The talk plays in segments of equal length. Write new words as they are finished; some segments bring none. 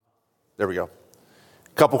There we go.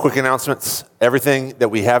 Couple quick announcements. Everything that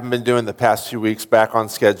we haven't been doing the past few weeks back on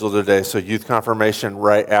schedule today. So youth confirmation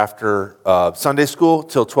right after Sunday school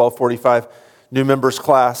till 12:45. New members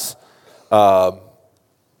class from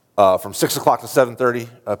 6 o'clock to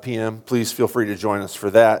 7:30 p.m. Please feel free to join us for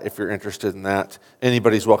that if you're interested in that.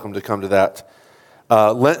 Anybody's welcome to come to that.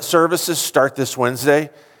 Lent services start this Wednesday.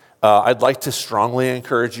 I'd like to strongly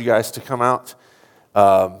encourage you guys to come out.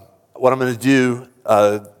 What I'm going to do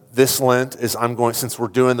this Lent is since we're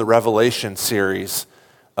doing the Revelation series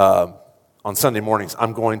on Sunday mornings,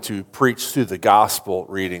 I'm going to preach through the gospel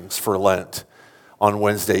readings for Lent on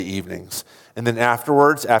Wednesday evenings. And then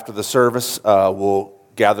afterwards, after the service, we'll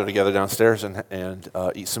gather together downstairs and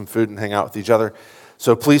eat some food and hang out with each other.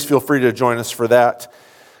 So please feel free to join us for that.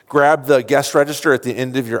 Grab the guest register at the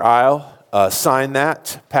end of your aisle, sign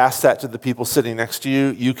that, pass that to the people sitting next to you.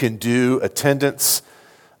 You can do attendance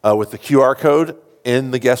with the QR code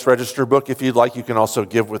in the guest register book. If you'd like, you can also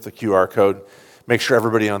give with the QR code. Make sure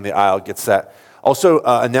everybody on the aisle gets that. Also,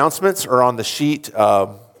 announcements are on the sheet.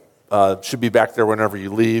 Should be back there whenever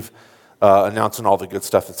you leave, announcing all the good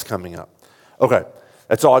stuff that's coming up. Okay,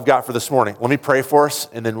 that's all I've got for this morning. Let me pray for us,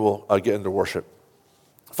 and then we'll get into worship.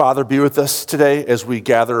 Father, be with us today as we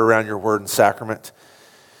gather around your word and sacrament.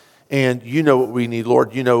 And you know what we need,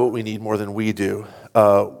 Lord. You know what we need more than we do.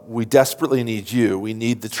 We desperately need you. We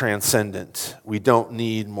need the transcendent. We don't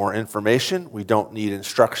need more information. We don't need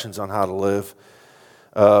instructions on how to live.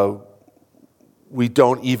 We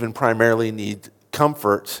don't even primarily need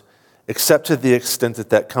comfort, except to the extent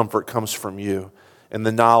that that comfort comes from you and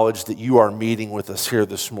the knowledge that you are meeting with us here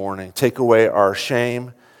this morning. Take away our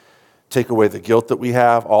shame. Take away the guilt that we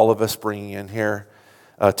have, all of us bringing in here.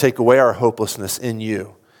 Take away our hopelessness in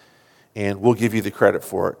you. And we'll give you the credit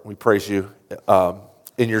for it. We praise you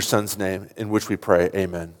in your Son's name, in which we pray,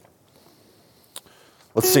 amen.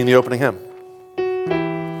 Let's sing the opening hymn.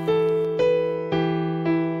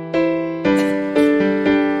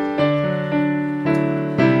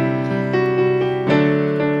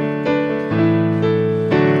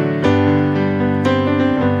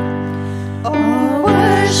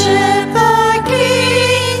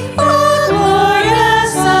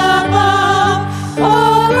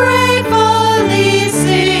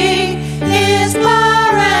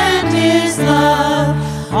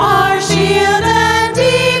 Our shield and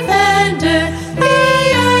defender.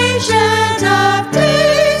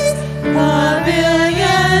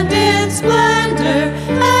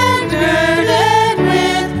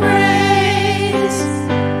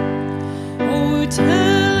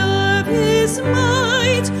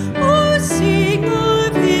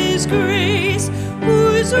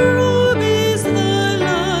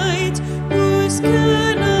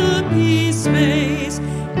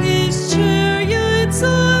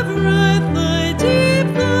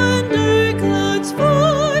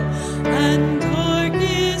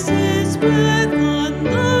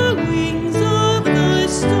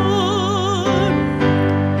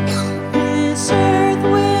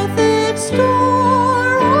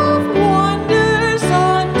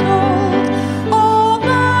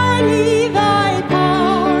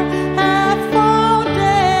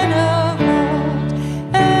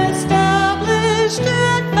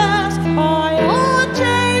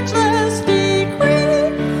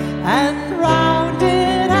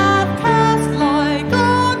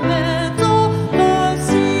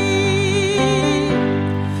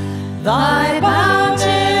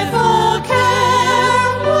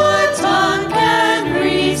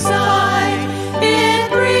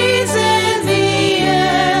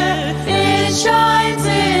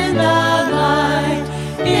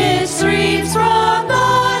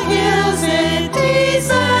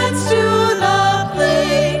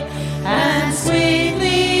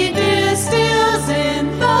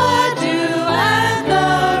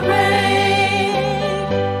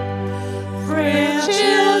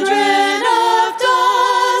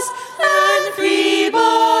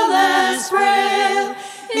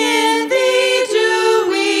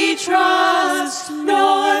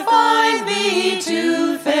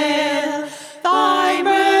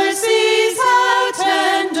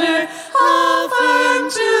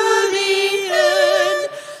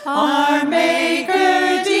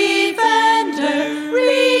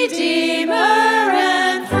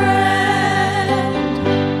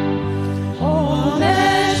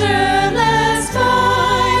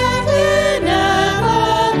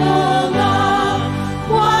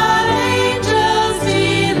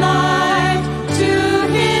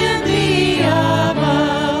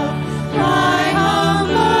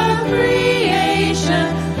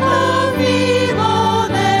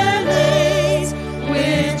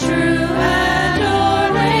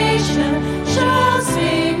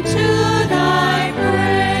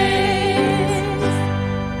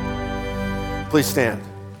 Please stand.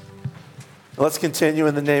 Let's continue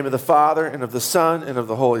in the name of the Father, and of the Son, and of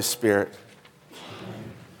the Holy Spirit.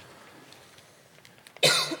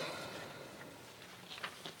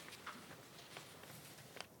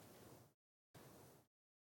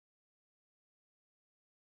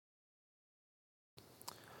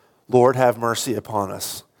 Lord, have mercy upon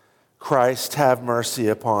us. Christ, have mercy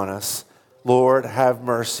upon us. Lord, have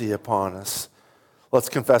mercy upon us. Let's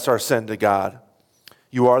confess our sin to God.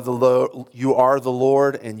 You are the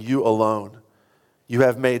Lord, and you alone. You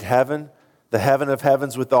have made heaven, the heaven of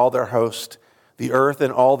heavens with all their host, the earth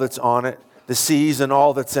and all that's on it, the seas and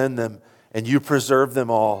all that's in them, and you preserve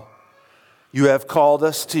them all. You have called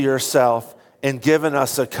us to yourself and given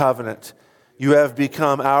us a covenant. You have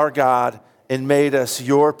become our God and made us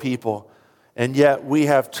your people, and yet we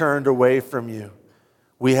have turned away from you.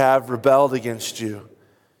 We have rebelled against you.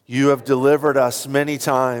 You have delivered us many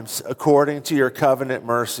times according to your covenant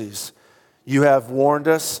mercies. You have warned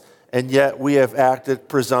us, and yet we have acted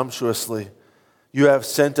presumptuously. You have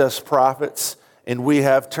sent us prophets, and we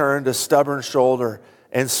have turned a stubborn shoulder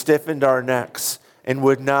and stiffened our necks and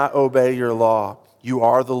would not obey your law. You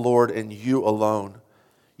are the Lord, and you alone.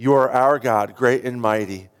 You are our God, great and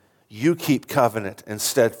mighty. You keep covenant and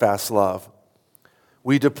steadfast love.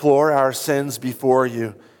 We deplore our sins before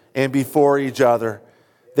you and before each other.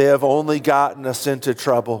 They have only gotten us into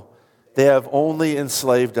trouble. They have only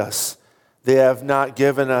enslaved us. They have not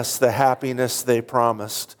given us the happiness they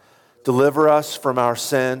promised. Deliver us from our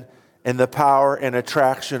sin and the power and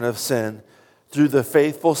attraction of sin through the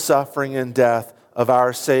faithful suffering and death of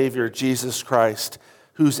our Savior, Jesus Christ,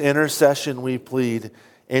 whose intercession we plead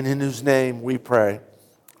and in whose name we pray.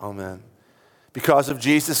 Amen. Because of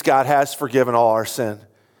Jesus, God has forgiven all our sin.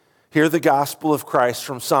 Hear the gospel of Christ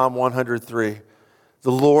from Psalm 103.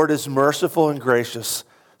 The Lord is merciful and gracious,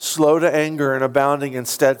 slow to anger and abounding in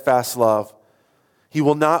steadfast love. He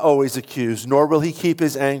will not always accuse, nor will he keep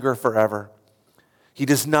his anger forever. He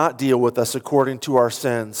does not deal with us according to our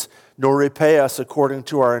sins, nor repay us according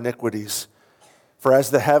to our iniquities. For as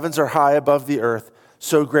the heavens are high above the earth,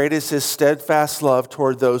 so great is his steadfast love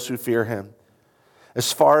toward those who fear him.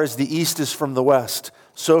 As far as the east is from the west,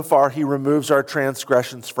 so far he removes our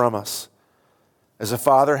transgressions from us. As a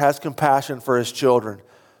father has compassion for his children,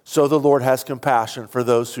 so the Lord has compassion for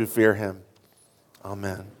those who fear him.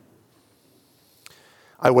 Amen.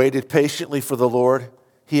 I waited patiently for the Lord.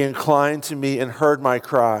 He inclined to me and heard my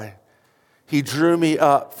cry. He drew me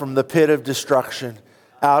up from the pit of destruction,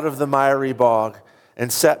 out of the miry bog,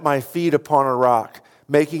 and set my feet upon a rock,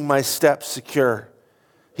 making my steps secure.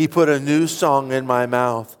 He put a new song in my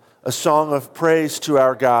mouth, a song of praise to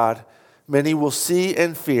our God. Many will see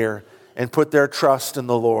and fear and put their trust in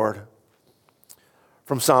the Lord.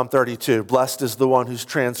 From Psalm 32, blessed is the one whose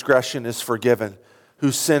transgression is forgiven,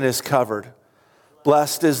 whose sin is covered.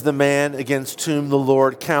 Blessed is the man against whom the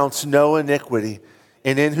Lord counts no iniquity,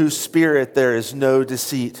 and in whose spirit there is no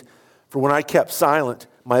deceit. For when I kept silent,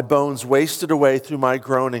 my bones wasted away through my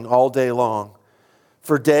groaning all day long.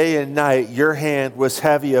 For day and night your hand was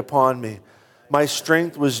heavy upon me. My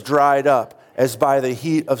strength was dried up as by the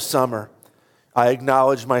heat of summer. I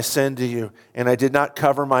acknowledged my sin to you, and I did not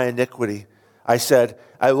cover my iniquity. I said,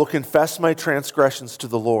 I will confess my transgressions to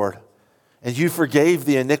the Lord, and you forgave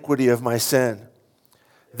the iniquity of my sin.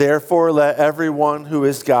 Therefore, let everyone who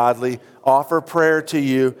is godly offer prayer to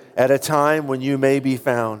you at a time when you may be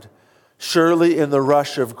found. Surely in the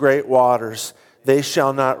rush of great waters, they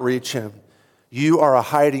shall not reach him. You are a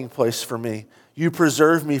hiding place for me. You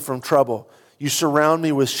preserve me from trouble. You surround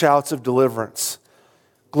me with shouts of deliverance.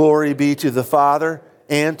 Glory be to the Father,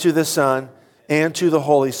 and to the Son, and to the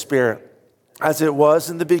Holy Spirit, as it was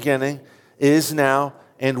in the beginning, is now,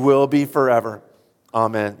 and will be forever.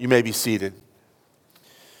 Amen. You may be seated.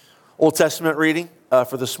 Old Testament reading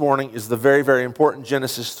for this morning is the very, very important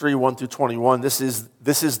Genesis 3, 1 through 21. This is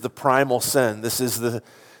the primal sin. This is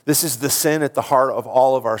the sin at the heart of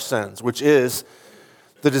all of our sins, which is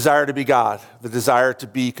the desire to be God, the desire to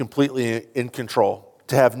be completely in control,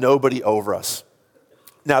 to have nobody over us.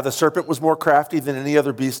 Now the serpent was more crafty than any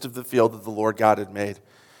other beast of the field that the Lord God had made.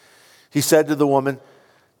 He said to the woman,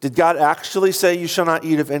 did God actually say you shall not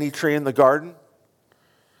eat of any tree in the garden?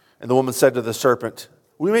 And the woman said to the serpent,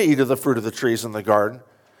 we may eat of the fruit of the trees in the garden,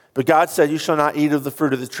 but God said you shall not eat of the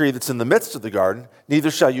fruit of the tree that's in the midst of the garden,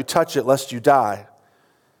 neither shall you touch it lest you die.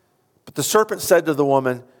 But the serpent said to the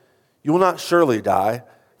woman, you will not surely die,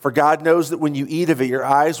 for God knows that when you eat of it, your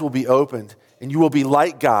eyes will be opened, and you will be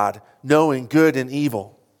like God, knowing good and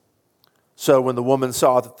evil. So when the woman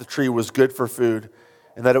saw that the tree was good for food,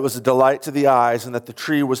 and that it was a delight to the eyes, and that the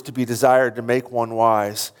tree was to be desired to make one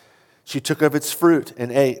wise, she took of its fruit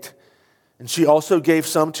and ate. And she also gave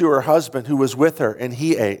some to her husband who was with her, and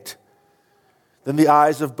he ate. Then the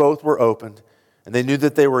eyes of both were opened, and they knew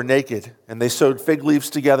that they were naked, and they sewed fig leaves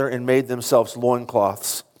together and made themselves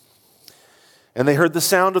loincloths. And they heard the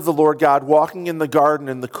sound of the Lord God walking in the garden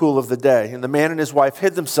in the cool of the day. And the man and his wife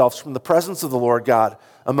hid themselves from the presence of the Lord God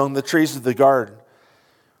among the trees of the garden.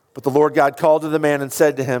 But the Lord God called to the man and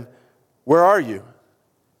said to him, "Where are you?"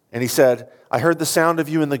 And he said, "I heard the sound of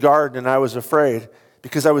you in the garden, and I was afraid,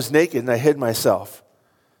 because I was naked and I hid myself."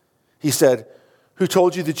 He said, "Who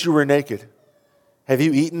told you that you were naked? Have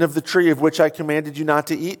you eaten of the tree of which I commanded you not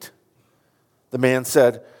to eat?" The man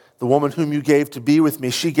said, "The woman whom you gave to be with me,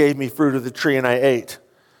 she gave me fruit of the tree and I ate."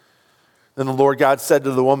 Then the Lord God said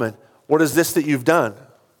to the woman, "What is this that you've done?"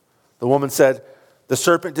 The woman said, "The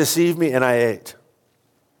serpent deceived me and I ate."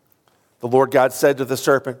 The Lord God said to the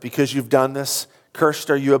serpent, "Because you've done this, cursed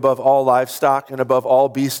are you above all livestock and above all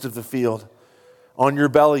beasts of the field. On your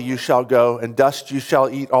belly you shall go, and dust you shall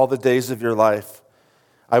eat all the days of your life.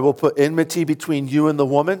 I will put enmity between you and the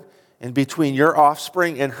woman, and between your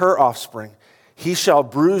offspring and her offspring. He shall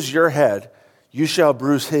bruise your head, you shall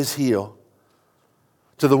bruise his heel."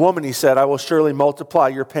 To the woman he said, "I will surely multiply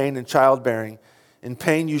your pain in childbearing. In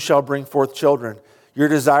pain you shall bring forth children. Your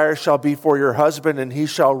desire shall be for your husband, and he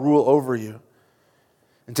shall rule over you."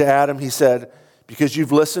 And to Adam he said, "Because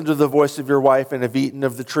you've listened to the voice of your wife and have eaten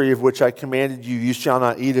of the tree of which I commanded you, you shall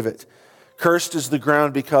not eat of it. Cursed is the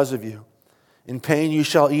ground because of you. In pain you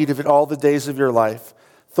shall eat of it all the days of your life.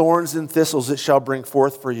 Thorns and thistles it shall bring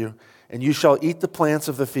forth for you, and you shall eat the plants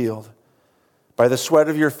of the field. By the sweat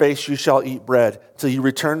of your face you shall eat bread, till you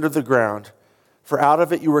return to the ground. For out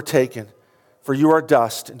of it you were taken, for you are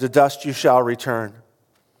dust, and to dust you shall return."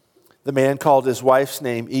 The man called his wife's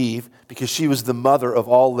name Eve, because she was the mother of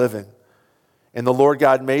all living. And the Lord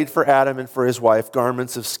God made for Adam and for his wife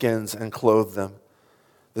garments of skins and clothed them.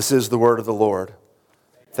 This is the word of the Lord.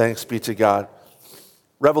 Thanks be to God.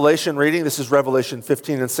 Revelation reading, this is Revelation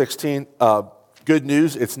 15 and 16. Good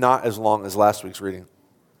news, it's not as long as last week's reading.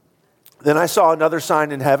 Then I saw another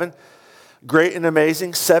sign in heaven, great and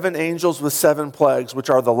amazing, 7 angels with 7 plagues, which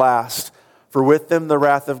are the last, for with them the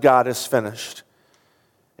wrath of God is finished.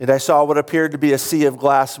 And I saw what appeared to be a sea of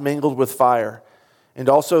glass mingled with fire, and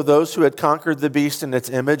also those who had conquered the beast and its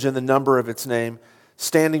image and the number of its name,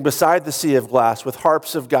 standing beside the sea of glass with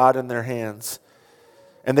harps of God in their hands.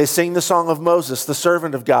 And they sing the song of Moses, the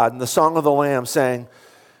servant of God, and the song of the Lamb, saying,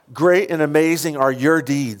 "Great and amazing are your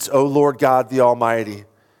deeds, O Lord God the Almighty.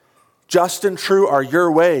 Just and true are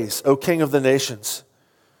your ways, O King of the nations.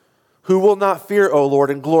 Who will not fear, O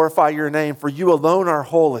Lord, and glorify your name? For you alone are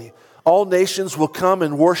holy. All nations will come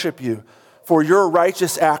and worship you, for your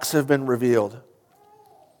righteous acts have been revealed."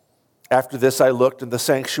 After this I looked, and the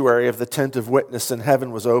sanctuary of the tent of witness in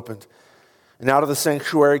heaven was opened. And out of the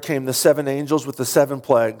sanctuary came the 7 angels with the 7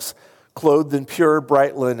 plagues, clothed in pure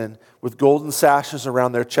bright linen, with golden sashes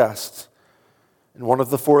around their chests. And one of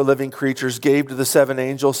the 4 living creatures gave to the 7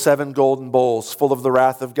 angels 7 golden bowls full of the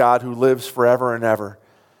wrath of God who lives forever and ever.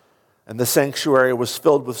 And the sanctuary was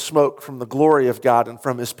filled with smoke from the glory of God and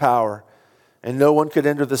from his power. And no one could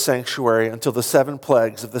enter the sanctuary until the 7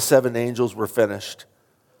 plagues of the 7 angels were finished.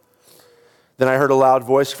 Then I heard a loud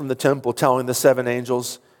voice from the temple telling the 7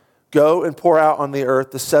 angels, "Go and pour out on the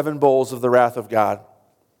earth the 7 bowls of the wrath of God."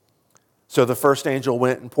 So the first angel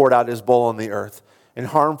went and poured out his bowl on the earth, and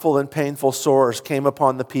harmful and painful sores came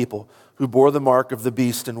upon the people who bore the mark of the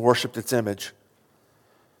beast and worshipped its image.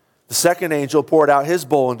 The second angel poured out his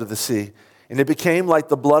bowl into the sea, and it became like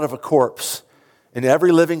the blood of a corpse, and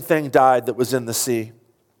every living thing died that was in the sea.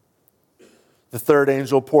 The third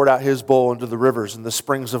angel poured out his bowl into the rivers and the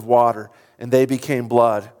springs of water, and they became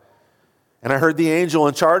blood. And I heard the angel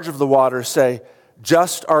in charge of the waters say,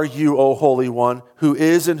 "Just are you, O Holy One, who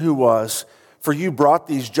is and who was, for you brought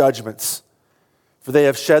these judgments. For they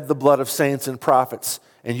have shed the blood of saints and prophets,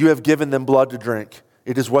 and you have given them blood to drink.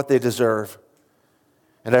 It is what they deserve."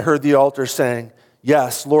 And I heard the altar saying,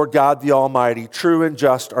 "Yes, Lord God the Almighty, true and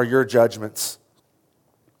just are your judgments."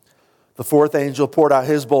 The fourth angel poured out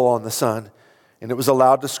his bowl on the sun, and it was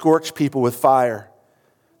allowed to scorch people with fire.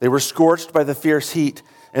 They were scorched by the fierce heat,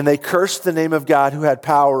 and they cursed the name of God who had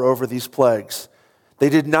power over these plagues. They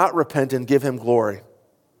did not repent and give him glory.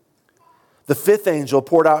 The fifth angel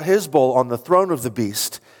poured out his bowl on the throne of the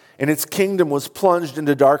beast, and its kingdom was plunged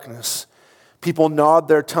into darkness. People gnawed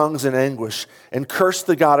their tongues in anguish and cursed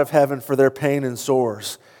the God of heaven for their pain and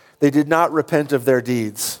sores. They did not repent of their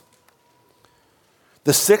deeds.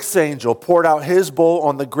 The sixth angel poured out his bowl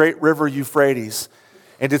on the great river Euphrates,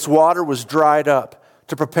 and its water was dried up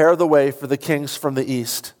to prepare the way for the kings from the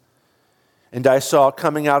east. And I saw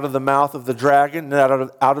coming out of the mouth of the dragon,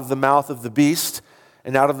 and out of the mouth of the beast,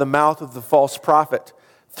 and out of the mouth of the false prophet,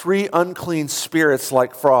 3 unclean spirits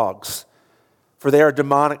like frogs. For they are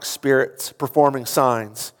demonic spirits performing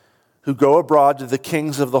signs, who go abroad to the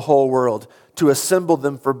kings of the whole world to assemble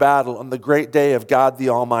them for battle on the great day of God the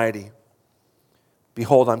Almighty.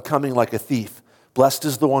 Behold, I'm coming like a thief. Blessed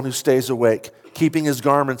is the one who stays awake, keeping his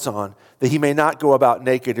garments on, that he may not go about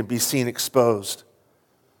naked and be seen exposed.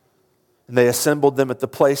 And they assembled them at the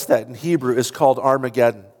place that in Hebrew is called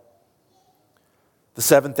Armageddon. The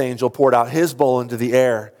 7th angel poured out his bowl into the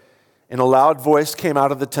air, and a loud voice came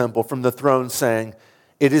out of the temple from the throne saying,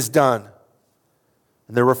 "It is done."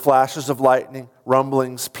 And there were flashes of lightning,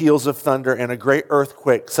 rumblings, peals of thunder, and a great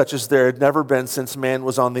earthquake, such as there had never been since man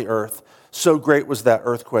was on the earth. So great was that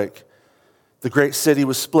earthquake. The great city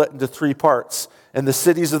was split into 3 parts, and the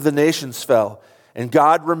cities of the nations fell. And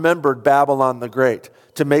God remembered Babylon the Great,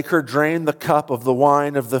 to make her drain the cup of the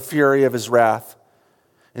wine of the fury of his wrath.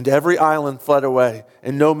 And every island fled away,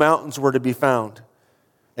 and no mountains were to be found.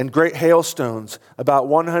 And great hailstones, about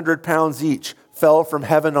 100 pounds each, fell from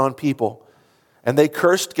heaven on people. And they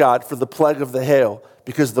cursed God for the plague of the hail,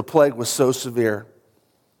 because the plague was so severe.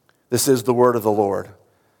 This is the word of the Lord.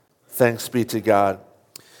 Thanks be to God.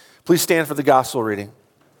 Please stand for the gospel reading.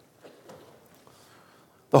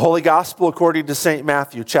 The Holy Gospel according to St.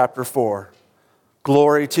 Matthew, chapter 4.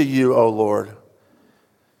 Glory to you, O Lord.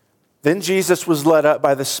 Then Jesus was led up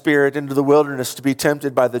by the Spirit into the wilderness to be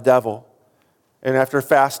tempted by the devil. And after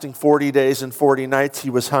fasting 40 days and 40 nights, he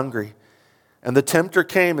was hungry. And the tempter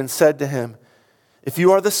came and said to him, "If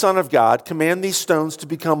you are the Son of God, command these stones to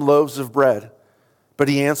become loaves of bread." But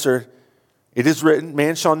he answered, "It is written,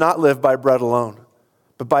 man shall not live by bread alone,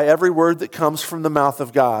 but by every word that comes from the mouth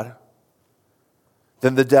of God."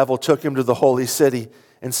 Then the devil took him to the holy city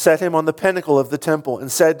and set him on the pinnacle of the temple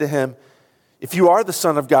and said to him, "If you are the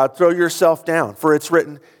Son of God, throw yourself down, for it's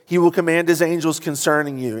written, he will command his angels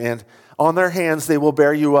concerning you, and on their hands they will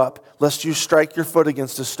bear you up, lest you strike your foot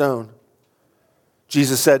against a stone."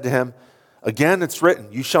 Jesus said to him, "Again it's written,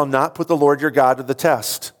 you shall not put the Lord your God to the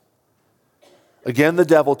test." Again the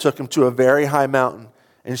devil took him to a very high mountain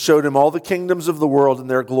and showed him all the kingdoms of the world and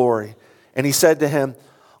their glory. And he said to him,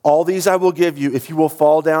 "All these I will give you if you will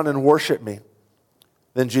fall down and worship me."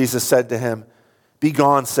 Then Jesus said to him,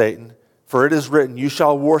 "Begone, Satan, for it is written, you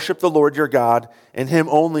shall worship the Lord your God, and him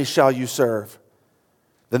only shall you serve."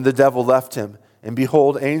 Then the devil left him, and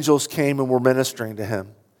behold, angels came and were ministering to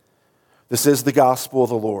him. This is the gospel of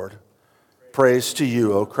the Lord. Praise to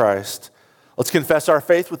you, O Christ. Let's confess our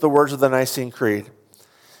faith with the words of the Nicene Creed.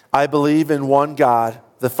 I believe in one God,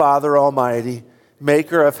 the Father Almighty,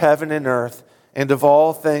 maker of heaven and earth, and of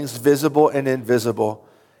all things visible and invisible,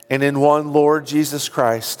 and in one Lord Jesus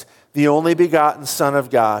Christ, the only begotten Son of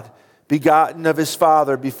God, begotten of his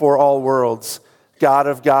Father before all worlds, God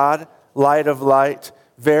of God, light of light,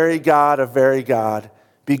 very God of very God,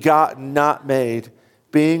 begotten, not made,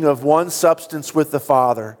 being of one substance with the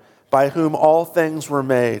Father, by whom all things were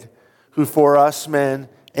made, who for us men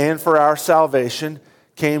and for our salvation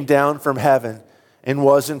came down from heaven, and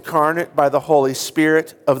was incarnate by the Holy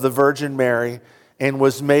Spirit of the Virgin Mary, and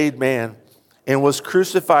was made man, and was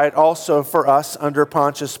crucified also for us under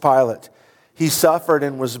Pontius Pilate. He suffered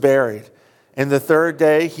and was buried. And the 3rd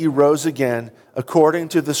day he rose again, according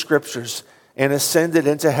to the Scriptures, and ascended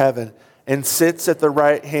into heaven, and sits at the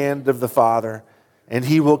right hand of the Father. And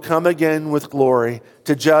he will come again with glory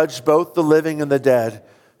to judge both the living and the dead,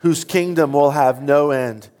 whose kingdom will have no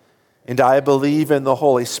end. And I believe in the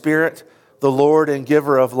Holy Spirit, the Lord and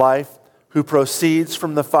giver of life, who proceeds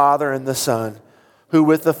from the Father and the Son, who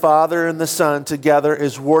with the Father and the Son together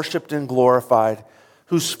is worshiped and glorified,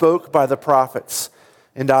 who spoke by the prophets.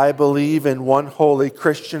 And I believe in one holy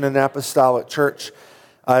Christian and apostolic church.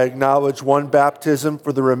 I acknowledge one baptism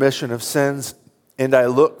for the remission of sins, and I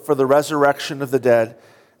look for the resurrection of the dead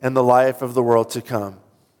and the life of the world to come.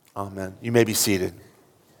 Amen. You may be seated.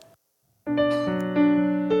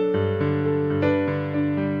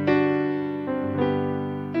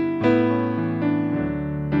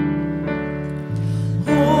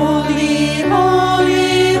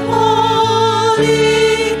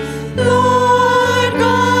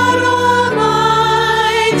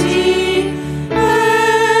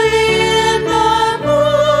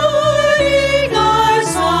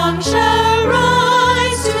 Shall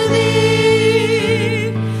rise to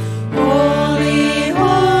thee, holy.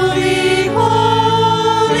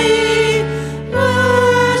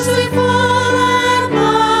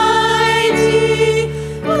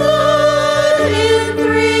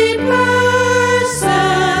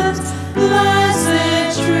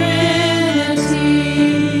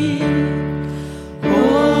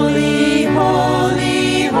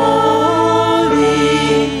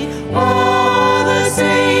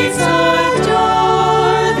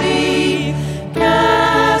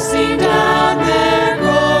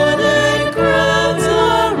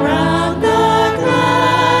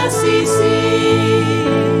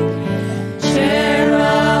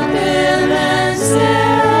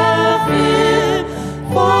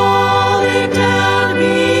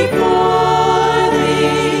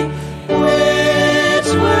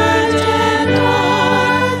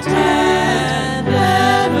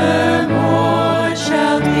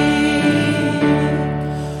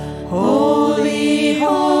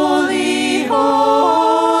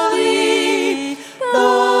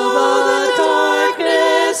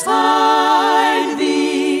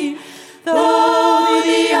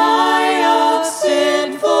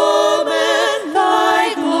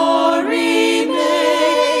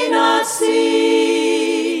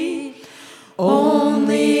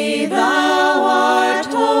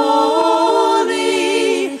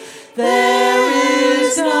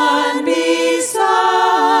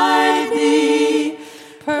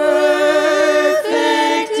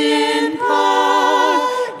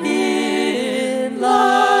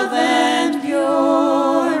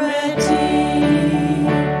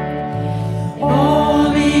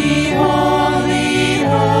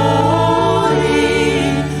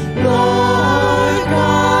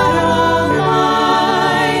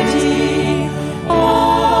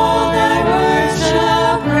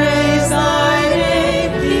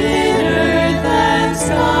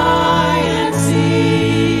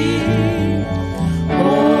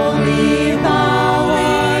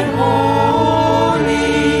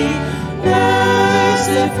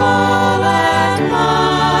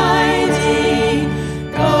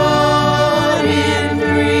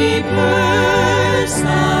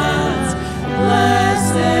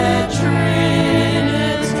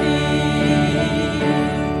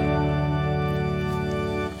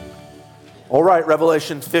 right,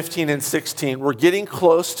 Revelation 15 and 16. We're getting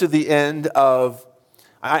close to the end of,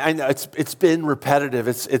 I know it's been repetitive.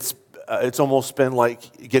 It's almost been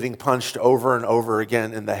like getting punched over and over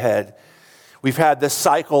again in the head. We've had this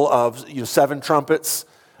cycle of 7 trumpets,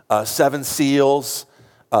 7 seals,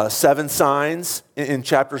 7 signs in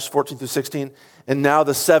chapters 14 through 16, and now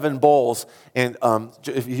the 7 bowls. And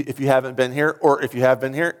if you haven't been here, or if you have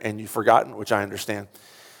been here and you've forgotten, which I understand,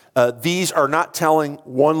 these are not telling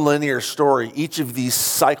one linear story. Each of these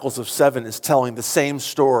cycles of 7 is telling the same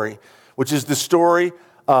story, which is the story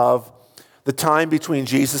of the time between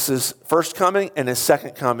Jesus' first coming and his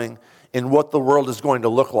second coming and what the world is going to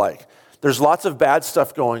look like. There's lots of bad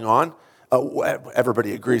stuff going on.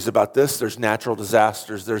 Everybody agrees about this. There's natural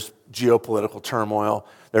disasters. There's geopolitical turmoil.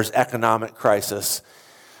 There's economic crisis.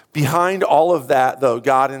 Behind all of that, though,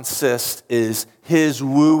 God insists is his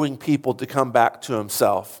wooing people to come back to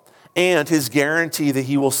himself and his guarantee that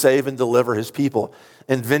he will save and deliver his people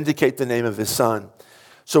and vindicate the name of his son.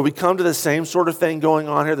 So we come to the same sort of thing going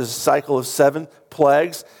on here. There's a cycle of 7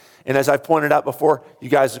 plagues. And as I've pointed out before, you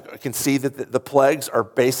guys can see that the plagues are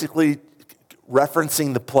basically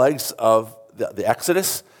referencing the plagues of the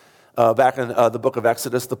Exodus. Back in the book of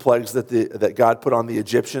Exodus, the plagues that God put on the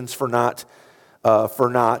Egyptians for not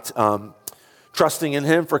trusting in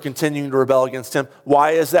him, for continuing to rebel against him.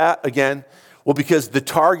 Why is that? Again, well, because the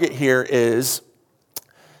target here is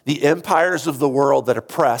the empires of the world that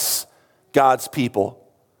oppress God's people.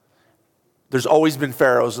 There's always been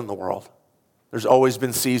pharaohs in the world. There's always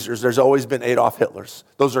been Caesars. There's always been Adolf Hitlers.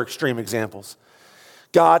 Those are extreme examples.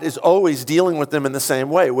 God is always dealing with them in the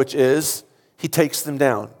same way, which is he takes them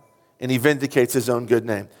down and he vindicates his own good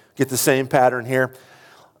name. Get the same pattern here.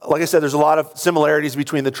 Like I said, there's a lot of similarities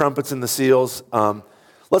between the trumpets and the seals.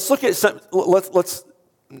 Let's look at some. Let's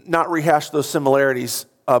not rehash those similarities,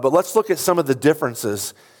 but let's look at some of the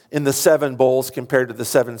differences in the 7 bowls compared to the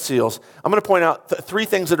 7 seals. I'm going to point out 3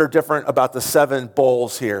 things that are different about the 7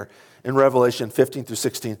 bowls here in Revelation 15 through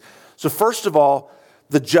 16. So first of all,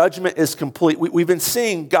 the judgment is complete. We've been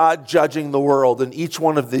seeing God judging the world in each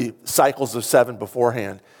one of the cycles of 7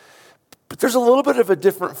 beforehand. But there's a little bit of a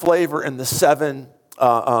different flavor in the 7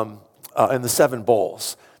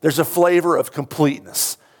 bowls. There's a flavor of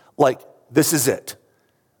completeness. Like, this is it.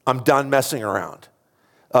 I'm done messing around.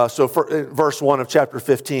 So for verse 1 of chapter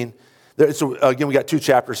 15, so again, we got 2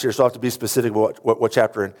 chapters here, so I'll have to be specific about what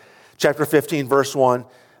chapter in. Chapter 15, verse 1,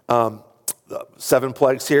 7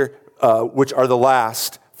 plagues here, which are the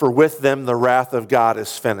last, for with them the wrath of God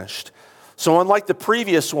is finished. So unlike the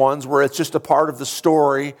previous ones, where it's just a part of the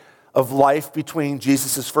story of life between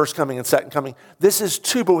Jesus' first coming and second coming, this is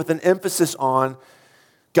 2, but with an emphasis on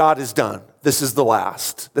God is done. This is the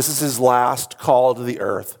last. This is his last call to the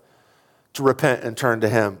earth to repent and turn to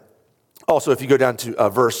him. Also, if you go down to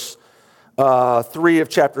verse 3 of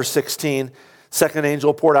chapter 16, second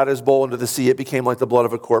angel poured out his bowl into the sea. It became like the blood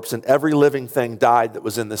of a corpse, and every living thing died that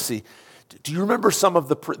was in the sea. Do you remember some of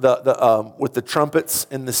with the trumpets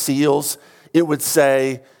and the seals? It would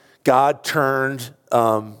say God turned,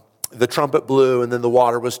 the trumpet blew, and then the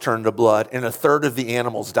water was turned to blood, and a third of the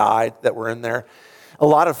animals died that were in there. A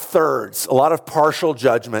lot of thirds, a lot of partial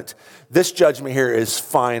judgment. This judgment here is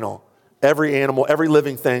final. Every animal, every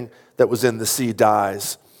living thing that was in the sea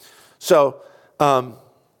dies. So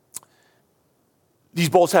these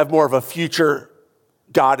bowls have more of a future,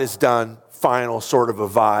 God is done, final sort of a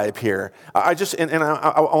vibe here. I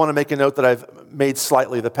want to make a note that I've made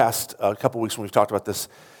slightly the past couple weeks when we've talked about this,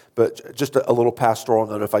 but just a little pastoral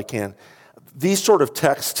note if I can. These sort of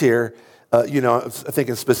texts here, I'm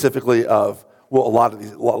thinking specifically of, well, a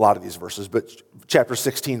lot of these verses, but chapter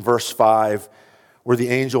 16, verse 5, where the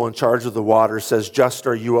angel in charge of the water says, "Just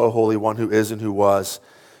are you, O Holy One, who is and who was.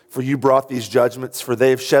 For you brought these judgments, for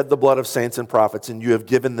they have shed the blood of saints and prophets, and you have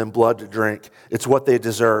given them blood to drink. It's what they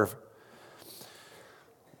deserve."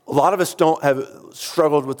 A lot of us have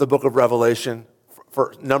struggled with the book of Revelation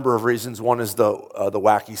for a number of reasons. One is the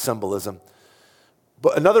wacky symbolism.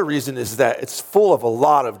 But another reason is that it's full of a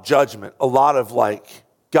lot of judgment, a lot of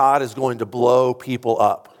God is going to blow people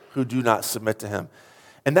up who do not submit to him.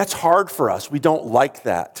 And that's hard for us. We don't like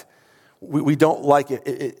that. We don't like it.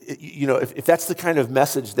 If that's the kind of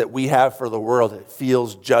message that we have for the world, it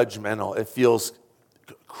feels judgmental. It feels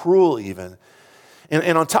cruel even.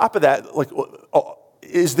 And on top of that,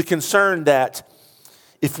 is the concern that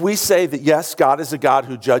if we say that, yes, God is a God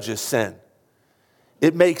who judges sin,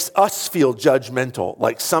 it makes us feel judgmental.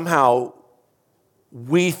 Like somehow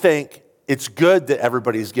we think it's good that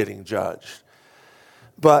everybody's getting judged.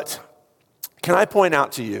 But can I point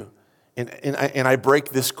out to you, and I break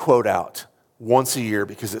this quote out once a year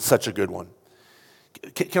because it's such a good one.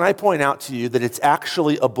 Can I point out to you that it's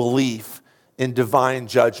actually a belief in divine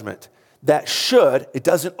judgment that should, it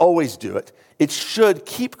doesn't always do it, it should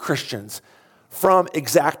keep Christians from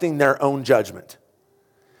exacting their own judgment.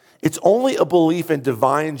 It's only a belief in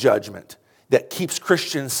divine judgment that keeps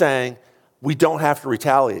Christians saying, we don't have to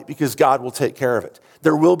retaliate because God will take care of it.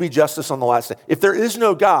 There will be justice on the last day. If there is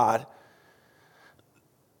no God,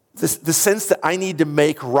 the sense that I need to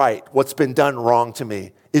make right what's been done wrong to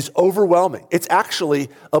me is overwhelming. It's actually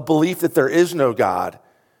a belief that there is no God,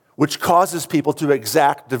 which causes people to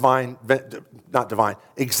exact vengeance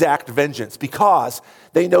because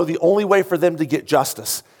they know the only way for them to get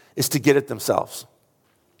justice is to get it themselves.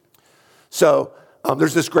 So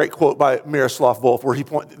there's this great quote by Miroslav Volf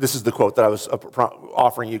where this is the quote that I was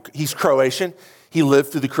offering you. He's Croatian. He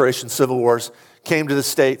lived through the Croatian Civil Wars, came to the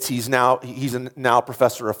States. He's now a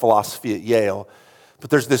professor of philosophy at Yale. But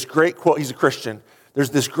there's this great quote. He's a Christian. There's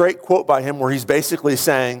this great quote by him where he's basically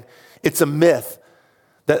saying it's a myth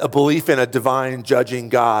that a belief in a divine judging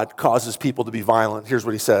God causes people to be violent. Here's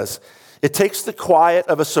what he says. It takes the quiet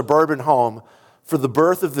of a suburban home for the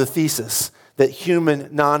birth of the thesis that human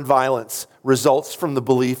nonviolence results from the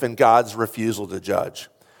belief in God's refusal to judge.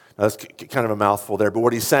 Now, that's kind of a mouthful there, but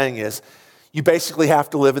what he's saying is you basically have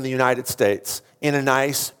to live in the United States in a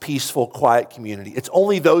nice, peaceful, quiet community. It's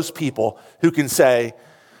only those people who can say,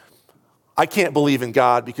 I can't believe in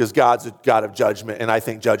God because God's a God of judgment and I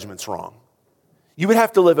think judgment's wrong. You would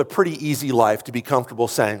have to live a pretty easy life to be comfortable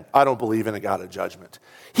saying, I don't believe in a God of judgment.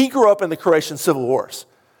 He grew up in the Croatian Civil Wars.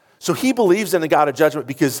 So he believes in a God of judgment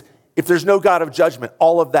because if there's no God of judgment,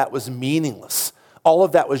 all of that was meaningless. All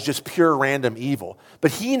of that was just pure random evil.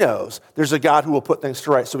 But he knows there's a God who will put things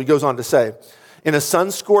to right. So he goes on to say, in a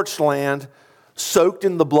sun-scorched land, soaked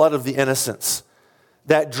in the blood of the innocents,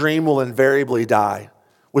 that dream will invariably die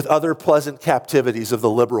with other pleasant captivities of the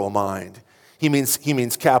liberal mind. He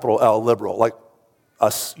means capital L, liberal, like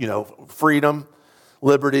us, freedom,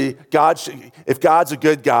 liberty. If God's a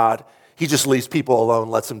good God, he just leaves people alone,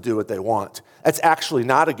 lets them do what they want. That's actually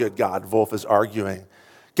not a good God, Volf is arguing.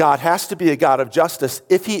 God has to be a God of justice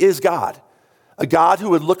if he is God. A God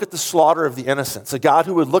who would look at the slaughter of the innocents, a God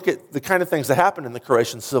who would look at the kind of things that happened in the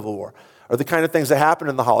Croatian Civil War, or the kind of things that happened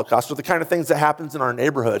in the Holocaust, or the kind of things that happens in our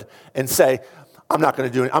neighborhood, and say, I'm not going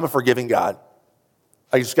to do it. I'm a forgiving God.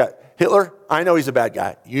 I just got Hitler. I know he's a bad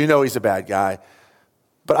guy. You know he's a bad guy,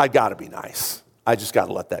 but I got to be nice. I just got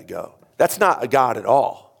to let that go. That's not a God at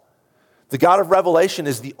all. The God of Revelation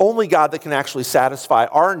is the only God that can actually satisfy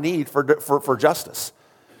our need for justice.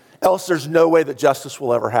 Else there's no way that justice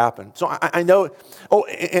will ever happen. So I know,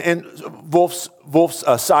 and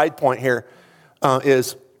Volf's side point here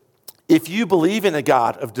is if you believe in a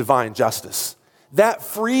God of divine justice, that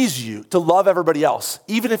frees you to love everybody else,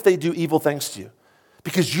 even if they do evil things to you,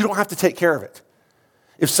 because you don't have to take care of it.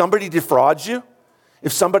 If somebody defrauds you,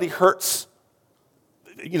 if somebody hurts,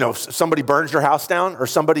 if somebody burns your house down or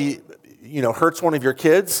somebody, hurts one of your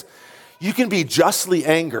kids, you can be justly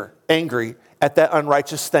angry at that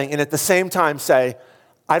unrighteous thing and at the same time say,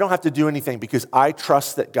 I don't have to do anything because I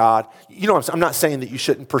trust that God, I'm not saying that you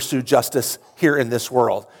shouldn't pursue justice here in this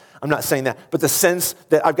world. I'm not saying that. But the sense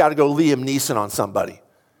that I've got to go Liam Neeson on somebody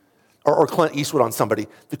or Clint Eastwood on somebody,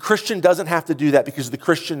 the Christian doesn't have to do that because the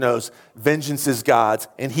Christian knows vengeance is God's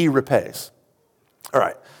and he repays. All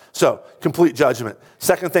right, so complete judgment.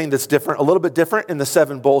 Second thing that's different, a little bit different in the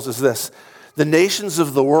seven bowls is this. The nations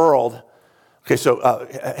of the world, okay, so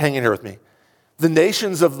hang in here with me. The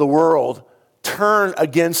nations of the world turn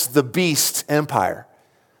against the beast empire.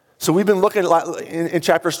 So we've been looking in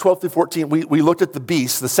chapters 12 through 14, we looked at the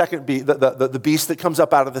beast, the second beast, the beast that comes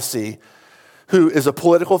up out of the sea, who is a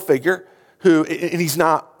political figure, and he's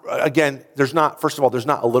not, again, there's not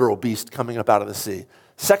a literal beast coming up out of the sea.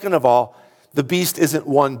 Second of all, the beast isn't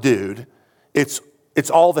one dude. It's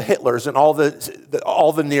all the Hitlers and all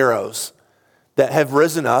the Neros that have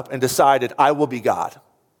risen up and decided, I will be God.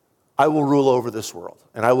 I will rule over this world,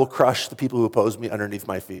 and I will crush the people who oppose me underneath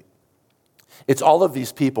my feet. It's all of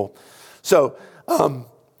these people. So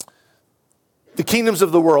the kingdoms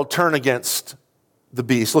of the world turn against the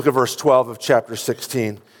beast. Look at verse 12 of chapter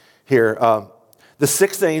 16 here. The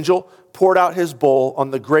sixth angel poured out his bowl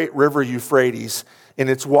on the great river Euphrates, and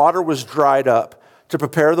its water was dried up to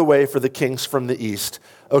prepare the way for the kings from the east.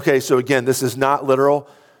 Okay, so again, this is not literal.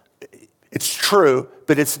 It's true,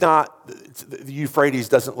 but it's not, the Euphrates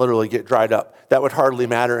doesn't literally get dried up. That would hardly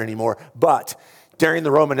matter anymore. But during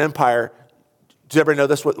the Roman Empire, does everybody know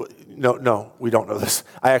this? No, we don't know this.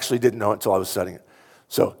 I actually didn't know it until I was studying it.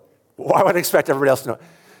 So why would I expect everybody else to know it?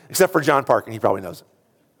 Except for John Parkin, he probably knows it.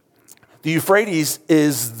 The Euphrates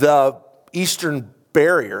is the eastern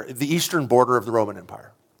barrier, the eastern border of the Roman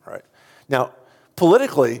Empire. Right? Now,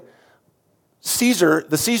 politically,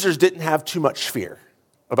 the Caesars didn't have too much fear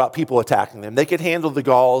about people attacking them. They could handle the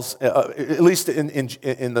Gauls, at least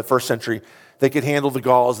in the first century. They could handle the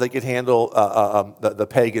Gauls. They could handle the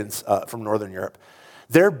pagans from Northern Europe.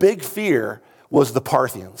 Their big fear was the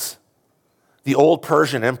Parthians, the old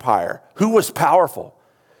Persian Empire, who was powerful,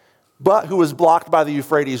 but who was blocked by the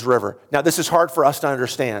Euphrates River. Now, this is hard for us to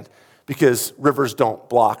understand because rivers don't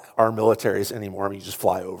block our militaries anymore. I mean, you just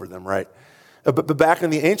fly over them, right? But back in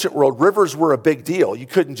the ancient world, rivers were a big deal. You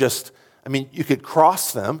couldn't just, you could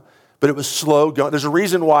cross them, but it was slow going. There's a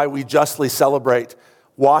reason why we justly celebrate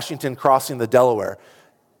Washington crossing the Delaware.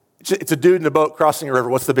 It's a dude in a boat crossing a river.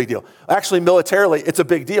 What's the big deal? Actually, militarily, it's a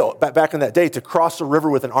big deal. Back in that day, to cross a river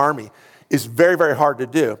with an army is very, very hard to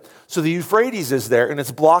do. So the Euphrates is there, and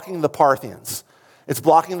it's blocking the Parthians. It's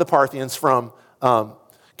blocking the Parthians from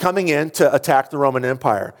coming in to attack the Roman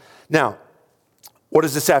Empire. Now, what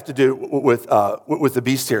does this have to do with the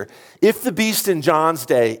beast here? If the beast in John's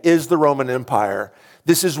day is the Roman Empire,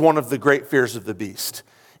 this is one of the great fears of the beast,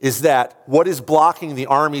 is that what is blocking the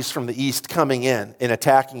armies from the east coming in and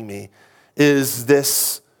attacking me is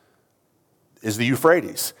the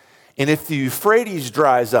Euphrates. And if the Euphrates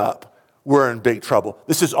dries up, we're in big trouble.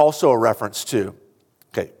 This is also a reference to,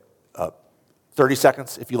 30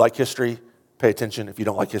 seconds. If you like history, pay attention. If you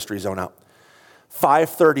don't like history, zone out.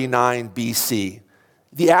 539 BC.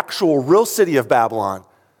 The actual real city of Babylon,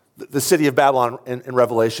 the city of Babylon in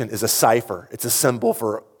Revelation is a cipher. It's a symbol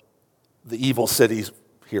for the evil cities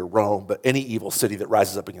here, Rome, but any evil city that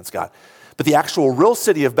rises up against God. But the actual real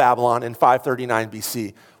city of Babylon in 539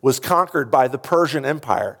 BC was conquered by the Persian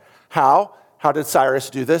Empire. How? How did Cyrus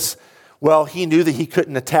do this? Well, he knew that he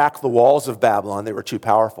couldn't attack the walls of Babylon. They were too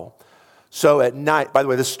powerful. So at night, by the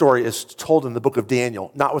way, this story is told in the book of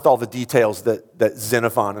Daniel, not with all the details that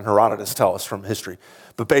Xenophon and Herodotus tell us from history,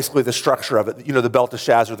 but basically the structure of it. You know, the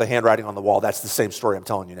Belteshazzar, the handwriting on the wall, that's the same story I'm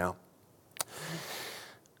telling you now.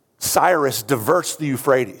 Cyrus diverts the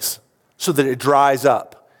Euphrates so that it dries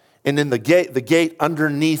up. And in the gate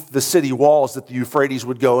underneath the city walls that the Euphrates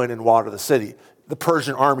would go in and water the city, the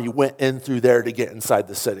Persian army went in through there to get inside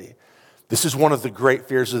the city. This is one of the great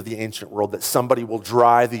fears of the ancient world, that somebody will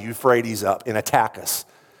dry the Euphrates up and attack us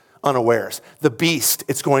unawares. The beast,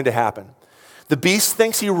 it's going to happen. The beast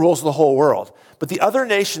thinks he rules the whole world, but the other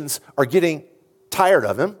nations are getting tired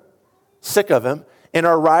of him, sick of him, and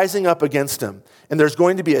are rising up against him. And there's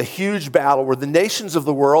going to be a huge battle where the nations of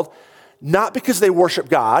the world, not because they worship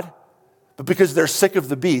God, but because they're sick of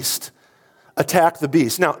the beast, attack the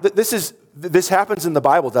beast. Now, this happens in the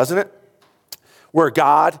Bible, doesn't it? Where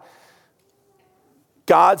God's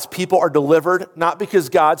people are delivered, not because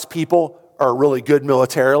God's people are really good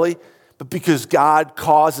militarily, but because God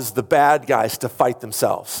causes the bad guys to fight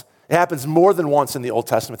themselves. It happens more than once in the Old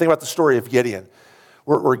Testament. Think about the story of Gideon,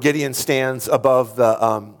 where Gideon stands above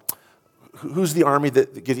the, who's the army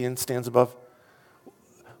that Gideon stands above?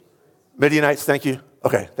 Midianites, thank you.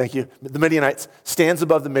 Okay, thank you. The Midianites stands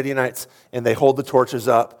above the Midianites, and they hold the torches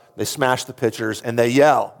up, they smash the pitchers, and they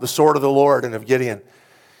yell, "The sword of the Lord," and of Gideon.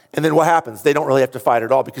 And then what happens? They don't really have to fight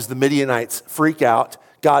at all because the Midianites freak out.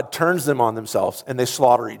 God turns them on themselves, and they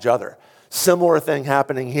slaughter each other. Similar thing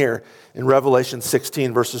happening here in Revelation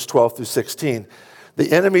 16, verses 12 through 16.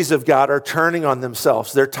 The enemies of God are turning on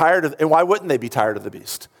themselves. They're tired of, and why wouldn't they be tired of the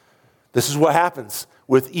beast? This is what happens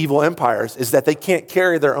with evil empires, is that they can't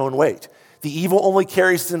carry their own weight. The evil only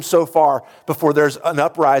carries them so far before there's an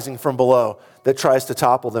uprising from below that tries to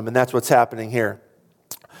topple them, and that's what's happening here.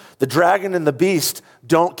 The dragon and the beast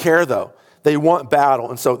don't care, though. They want battle.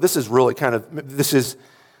 And so this is really I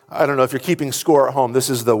don't know if you're keeping score at home, this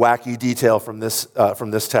is the wacky detail from this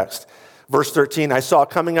text. Verse 13, I saw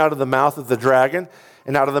coming out of the mouth of the dragon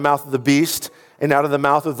and out of the mouth of the beast and out of the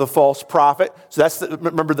mouth of the false prophet. So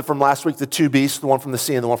remember from last week, the two beasts, the one from the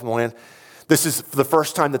sea and the one from the land. This is the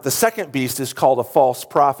first time that the second beast is called a false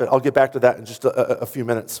prophet. I'll get back to that in just a few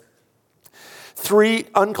minutes. 3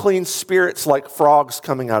 unclean spirits like frogs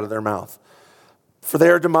coming out of their mouth. For they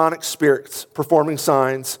are demonic spirits performing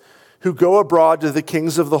signs, who go abroad to the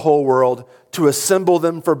kings of the whole world to assemble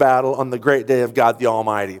them for battle on the great day of God the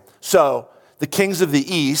Almighty. So the kings of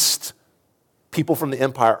the east, people from the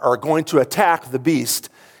empire, are going to attack the beast.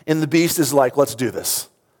 And the beast is like, let's do this.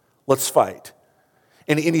 Let's fight.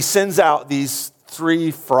 And he sends out these 3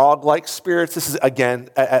 frog-like spirits. This is, again,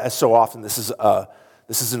 as so often, this is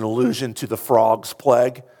an allusion to the frog's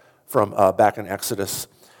plague from back in Exodus.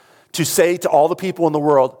 To say to all the people in the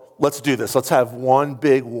world, let's do this. Let's have one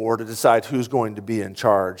big war to decide who's going to be in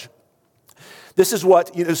charge. This is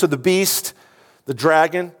what, so the beast, the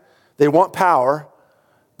dragon, they want power,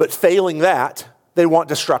 But failing that, they want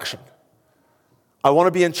destruction. I want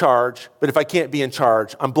to be in charge, but if I can't be in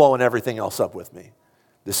charge, I'm blowing everything else up with me.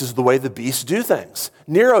 This is the way the beasts do things.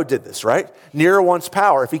 Nero did this, right? Nero wants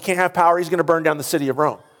power. If he can't have power, he's going to burn down the city of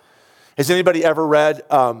Rome. Has anybody ever read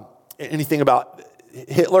anything about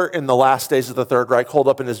Hitler in the last days of the Third Reich, holed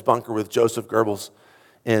up in his bunker with Joseph Goebbels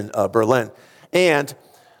in Berlin? And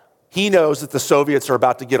he knows that the Soviets are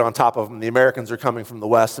about to get on top of him. The Americans are coming from the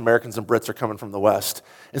West. Americans and Brits are coming from the West.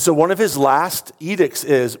 And so one of his last edicts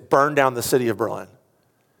is burn down the city of Berlin.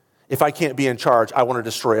 If I can't be in charge, I want to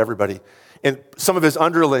destroy everybody. And some of his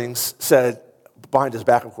underlings said, behind his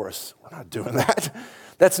back, of course, we're not doing that.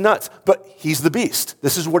 That's nuts. But he's the beast.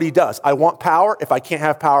 This is what he does. I want power. If I can't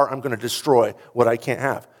have power, I'm going to destroy what I can't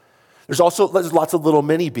have. There's lots of little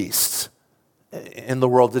mini beasts in the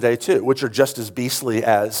world today too, which are just as beastly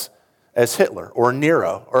as Hitler or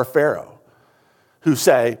Nero or Pharaoh, who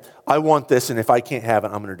say, I want this, and if I can't have it,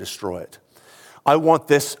 I'm going to destroy it. I want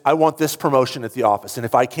this promotion at the office, and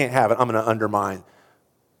if I can't have it, I'm going to undermine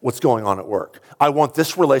what's going on at work. I want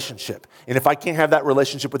this relationship, and if I can't have that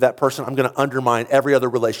relationship with that person, I'm going to undermine every other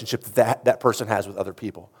relationship that person has with other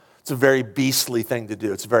people. It's a very beastly thing to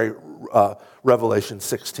do. It's very Revelation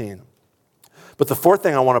 16. But the fourth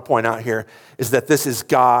thing I want to point out here is that this is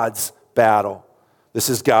God's battle. This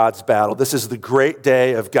is God's battle. This is the great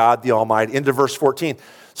day of God the Almighty. Into verse 14.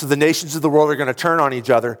 So the nations of the world are going to turn on each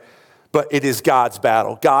other, but it is God's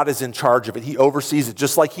battle. God is in charge of it. He oversees it,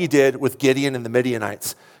 just like he did with Gideon and the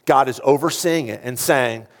Midianites. God is overseeing it and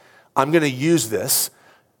saying, I'm going to use this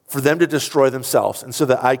for them to destroy themselves and so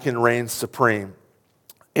that I can reign supreme.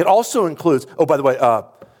 It also includes, oh, by the way,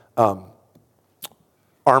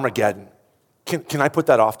 Armageddon. Can I put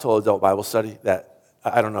that off till adult Bible study? That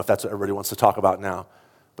I don't know if that's what everybody wants to talk about now,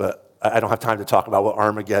 but I don't have time to talk about what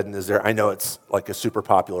Armageddon is there. I know it's like a super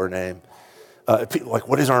popular name. People like,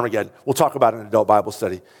 what is Armageddon? We'll talk about it in adult Bible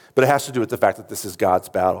study, but it has to do with the fact that this is God's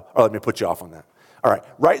battle. Or let me put you off on that. All right,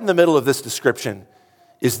 right in the middle of this description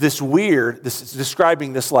is this is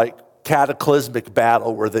describing this like cataclysmic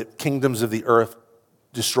battle where the kingdoms of the earth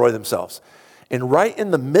destroy themselves. And right in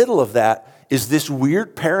the middle of that is this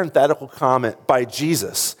weird parenthetical comment by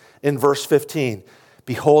Jesus in verse 15.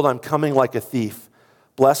 Behold, I'm coming like a thief.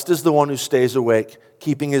 Blessed is the one who stays awake,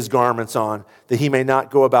 keeping his garments on, that he may not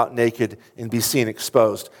go about naked and be seen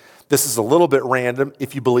exposed. This is a little bit random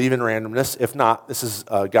if you believe in randomness. If not, this is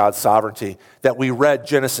God's sovereignty. That we read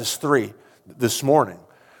Genesis 3 this morning,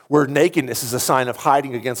 where nakedness is a sign of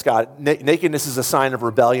hiding against God. Nakedness is a sign of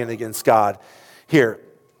rebellion against God here.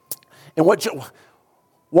 And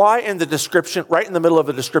why in the description, right in the middle of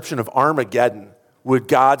the description of Armageddon, would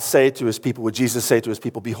God say to his people, would Jesus say to his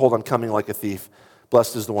people, behold, I'm coming like a thief.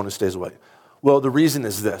 Blessed is the one who stays awake. Well, the reason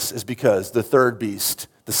is because the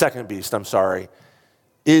second beast,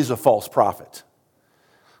 is a false prophet.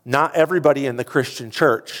 Not everybody in the Christian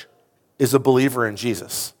church is a believer in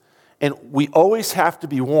Jesus. And we always have to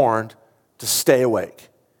be warned to stay awake.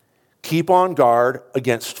 Keep on guard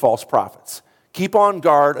against false prophets. Keep on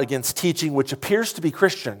guard against teaching which appears to be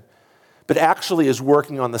Christian, but actually is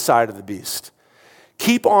working on the side of the beast.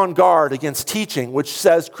 Keep on guard against teaching which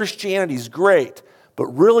says Christianity is great, but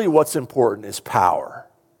really what's important is power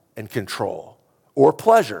and control or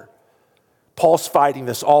pleasure. Paul's fighting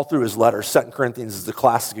this all through his letters. 2 Corinthians is the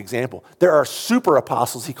classic example. There are super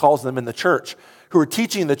apostles, he calls them in the church, who are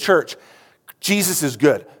teaching the church, Jesus is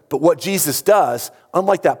good. But what Jesus does,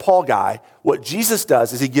 unlike that Paul guy, what Jesus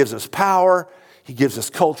does is he gives us power, he gives us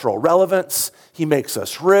cultural relevance, he makes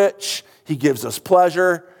us rich, he gives us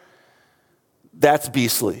pleasure. That's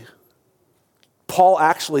beastly. Paul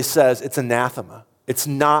actually says it's anathema. It's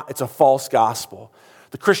a false gospel.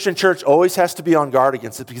 The Christian church always has to be on guard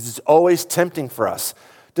against it because it's always tempting for us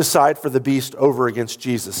to side for the beast over against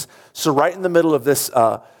Jesus. So right in the middle of this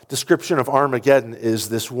description of Armageddon is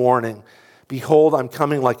this warning. Behold, I'm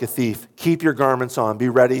coming like a thief. Keep your garments on. Be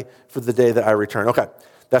ready for the day that I return. Okay,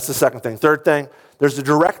 that's the second thing. Third thing, there's a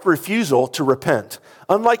direct refusal to repent.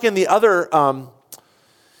 Unlike in the other,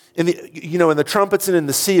 in the trumpets and in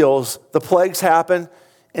the seals, the plagues happen,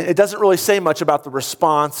 and it doesn't really say much about the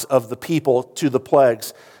response of the people to the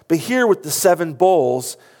plagues. But here with the 7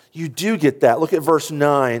 bowls, you do get that. Look at verse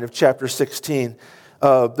 9 of chapter 16.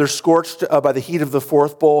 They're scorched by the heat of the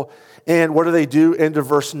 4th bowl. And what do? End of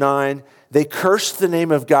verse 9. They cursed the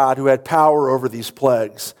name of God who had power over these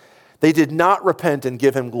plagues. They did not repent and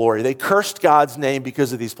give him glory. They cursed God's name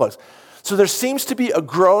because of these plagues. So there seems to be a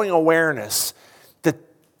growing awareness that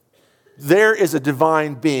there is a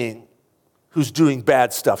divine being who's doing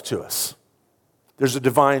bad stuff to us. There's a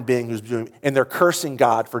divine being and they're cursing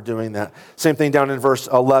God for doing that. Same thing down in verse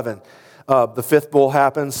 11. The fifth bowl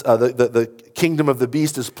happens. The kingdom of the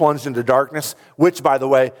beast is plunged into darkness, which, by the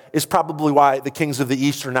way, is probably why the kings of the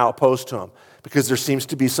east are now opposed to him, because there seems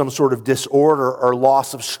to be some sort of disorder or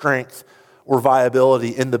loss of strength or viability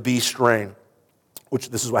in the beast reign, which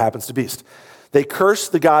this is what happens to beast. They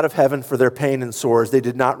cursed the God of heaven for their pain and sores. They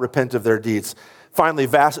did not repent of their deeds. Finally,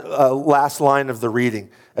 last line of the reading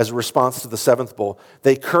as a response to the seventh bowl.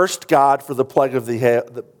 They cursed God for the plague of the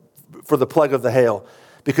hail,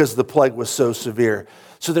 because the plague was so severe.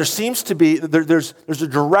 So there seems to be, there's a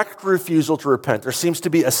direct refusal to repent. There seems to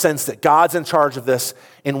be a sense that God's in charge of this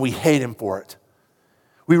and we hate him for it.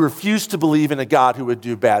 We refuse to believe in a God who would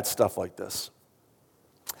do bad stuff like this.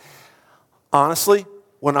 Honestly,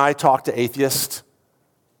 when I talk to atheists,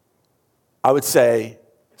 I would say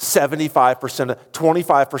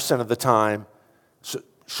 25% of the time,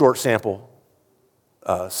 short sample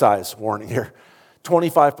size warning here,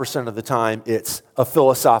 25% of the time it's a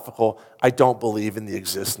philosophical, I don't believe in the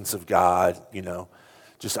existence of God,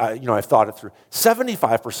 I've thought it through.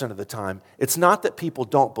 75% of the time, it's not that people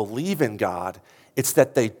don't believe in God, it's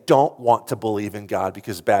that they don't want to believe in God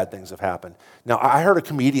because bad things have happened. Now, I heard a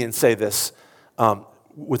comedian say this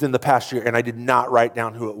within the past year, and I did not write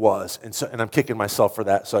down who it was, and I'm kicking myself for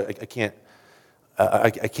that, so I can't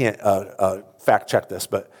fact check this,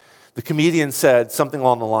 but the comedian said something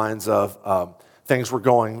along the lines of things were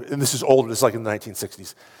going, and this is old, it's like in the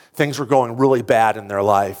 1960s, things were going really bad in their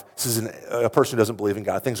life. This is a person who doesn't believe in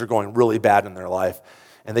God. Things are going really bad in their life,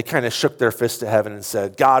 and they kind of shook their fist to heaven and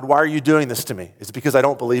said, God, why are you doing this to me? Is it because I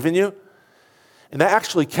don't believe in you? And that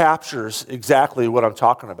actually captures exactly what I'm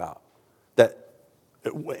talking about.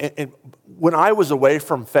 And when I was away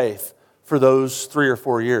from faith for those 3 or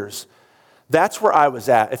 4 years, that's where I was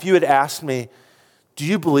at. If you had asked me, do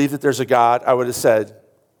you believe that there's a God? I would have said,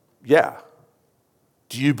 yeah.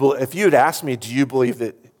 If you had asked me, do you believe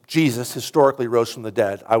that Jesus historically rose from the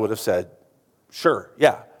dead? I would have said, sure,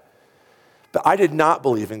 yeah. But I did not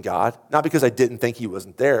believe in God, not because I didn't think he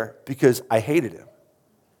wasn't there, because I hated him.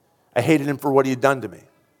 I hated him for what he had done to me,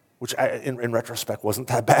 which in retrospect wasn't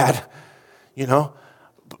that bad,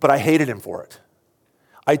 but I hated him for it.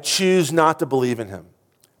 I choose not to believe in him.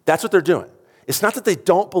 That's what they're doing. It's not that they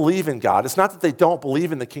don't believe in God. It's not that they don't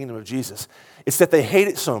believe in the kingdom of Jesus. It's that they hate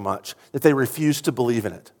it so much that they refuse to believe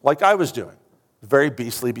in it, like I was doing. Very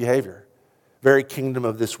beastly behavior, very kingdom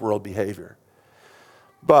of this world behavior.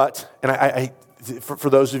 But, and for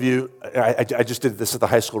those of you, I just did this at the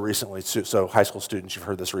high school recently, so high school students, you've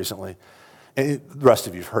heard this recently. And the rest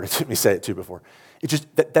of you have heard me say it too before. It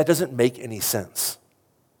just, that doesn't make any sense.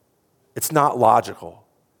 It's not logical.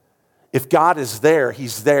 If God is there,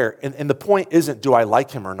 he's there. And the point isn't, do I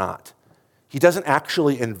like him or not? He doesn't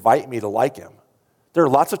actually invite me to like him. There are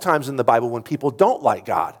lots of times in the Bible when people don't like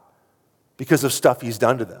God because of stuff he's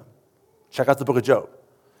done to them. Check out the book of Job.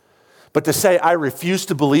 But to say, I refuse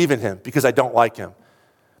to believe in him because I don't like him,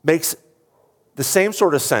 makes the same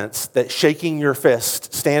sort of sense that shaking your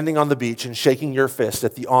fist, standing on the beach and shaking your fist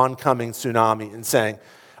at the oncoming tsunami and saying,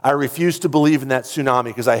 I refuse to believe in that tsunami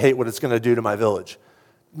because I hate what it's going to do to my village.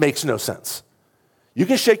 Makes no sense. You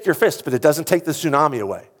can shake your fist, but it doesn't take the tsunami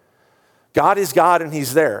away. God is God and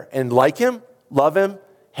he's there. And like him, love him,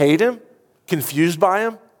 hate him, confused by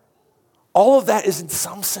him, all of that is in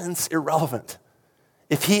some sense irrelevant.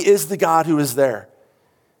 If he is the God who is there,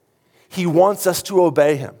 he wants us to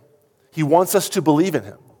obey him. He wants us to believe in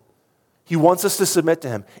him. He wants us to submit to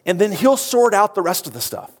him. And then he'll sort out the rest of the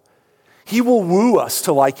stuff. He will woo us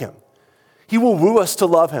to like him. He will woo us to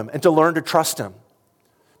love him and to learn to trust him.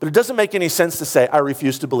 But it doesn't make any sense to say, I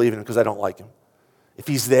refuse to believe in him because I don't like him. If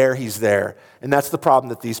he's there, he's there. And that's the problem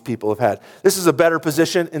that these people have had. This is a better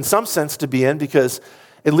position in some sense to be in because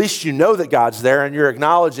at least you know that God's there and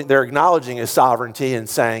they're acknowledging his sovereignty and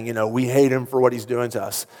saying, we hate him for what he's doing to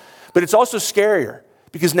us. But it's also scarier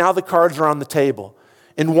because now the cards are on the table.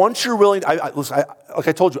 And once you're willing, like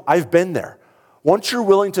I told you, I've been there. Once you're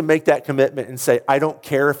willing to make that commitment and say, I don't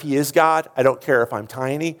care if he is God, I don't care if I'm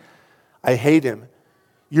tiny, I hate him,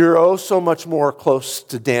 you're oh so much more close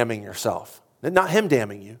to damning yourself. Not him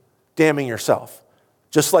damning you, damning yourself.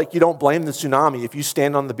 Just like you don't blame the tsunami if you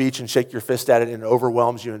stand on the beach and shake your fist at it and it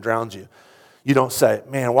overwhelms you and drowns you. You don't say,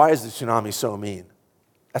 man, why is the tsunami so mean?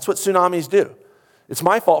 That's what tsunamis do. It's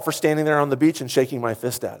my fault for standing there on the beach and shaking my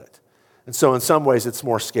fist at it. And so in some ways, it's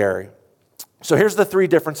more scary. So here's the three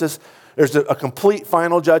differences. There's a complete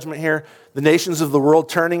final judgment here. The nations of the world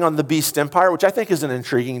turning on the beast empire, which I think is an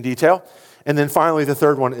intriguing detail. And then finally, the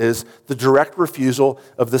third one is the direct refusal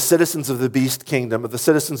of the citizens of the beast kingdom, of the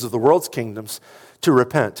citizens of the world's kingdoms, to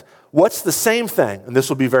repent. What's the same thing? And this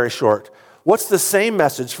will be very short. What's the same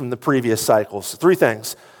message from the previous cycles? Three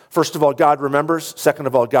things. First of all, God remembers. Second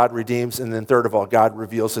of all, God redeems. And then third of all, God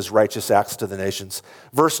reveals his righteous acts to the nations.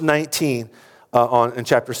 Verse 19 in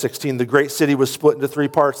chapter 16, the great city was split into three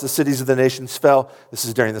parts. The cities of the nations fell. This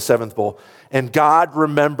is during the seventh bowl. And God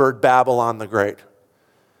remembered Babylon the Great.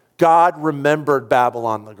 God remembered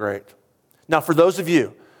Babylon the Great. Now, for those of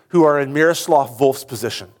you who are in Miroslav Volf's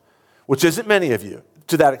position, which isn't many of you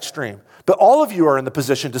to that extreme, but all of you are in the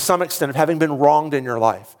position to some extent of having been wronged in your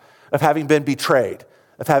life, of having been betrayed,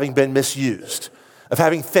 of having been misused, of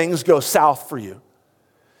having things go south for you.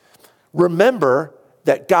 Remember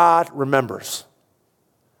that God remembers.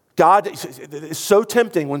 God, it's so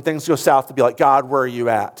tempting when things go south to be like, God, where are you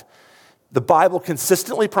at? The Bible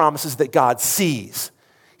consistently promises that God sees.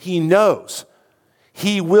 He knows.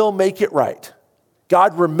 He will make it right.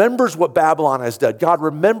 God remembers what Babylon has done. God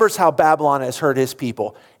remembers how Babylon has hurt his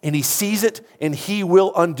people. And he sees it and he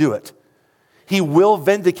will undo it. He will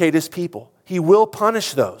vindicate his people. He will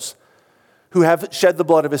punish those who have shed the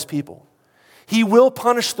blood of his people. He will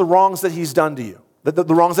punish the wrongs that he's done to you,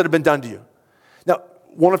 the wrongs that have been done to you. Now,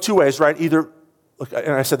 one of two ways, right? Either, look,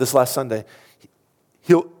 and I said this last Sunday,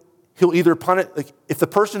 he'll either punish, like if the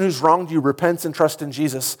person who's wronged you repents and trusts in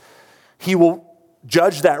Jesus, he will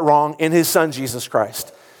judge that wrong in his son, Jesus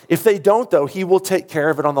Christ. If they don't, though, he will take care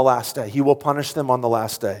of it on the last day. He will punish them on the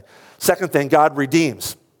last day. Second thing, God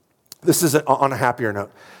redeems. This is on a happier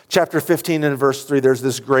note. Chapter 15 and verse 3, there's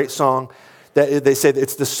this great song that they say that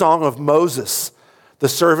it's the song of Moses, the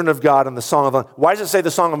servant of God, and the song of... Why does it say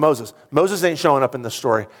the song of Moses? Moses ain't showing up in the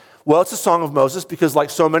story. Well, it's a song of Moses because like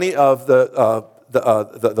so many of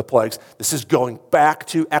the plagues, this is going back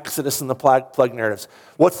to Exodus and the plague narratives.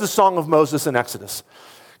 What's the song of Moses in Exodus?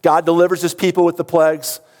 God delivers his people with the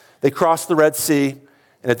plagues. They cross the Red Sea.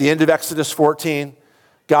 And at the end of Exodus 14,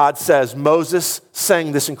 God says, Moses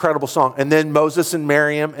sang this incredible song. And then Moses and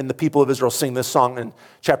Miriam and the people of Israel sing this song in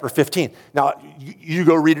chapter 15. Now, you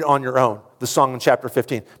go read it on your own, the song in chapter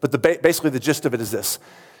 15. But basically the gist of it is this.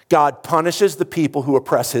 God punishes the people who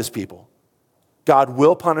oppress his people. God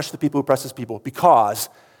will punish the people who oppress his people because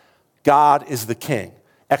God is the king.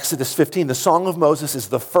 Exodus 15, the Song of Moses is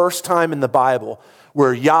the first time in the Bible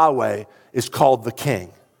where Yahweh is called the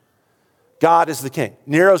king. God is the king.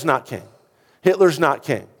 Nero's not king. Hitler's not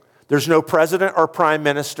king. There's no president or prime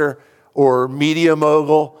minister or media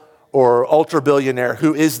mogul or ultra-billionaire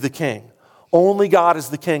who is the king. Only God is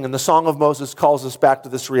the king, and the Song of Moses calls us back to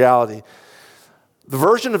this reality. The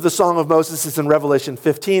version of the Song of Moses is in Revelation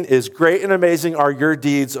 15 is, great and amazing are your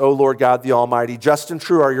deeds, O Lord God the Almighty. Just and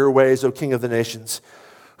true are your ways, O King of the nations.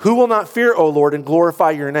 Who will not fear, O Lord, and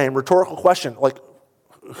glorify your name? Rhetorical question, like,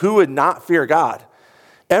 who would not fear God?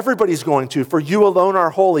 Everybody's going to, for you alone are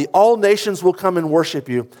holy. All nations will come and worship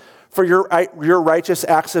you, for your righteous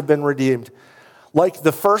acts have been redeemed. Like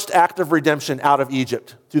the first act of redemption out of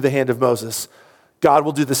Egypt through the hand of Moses, God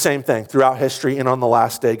will do the same thing throughout history, and on the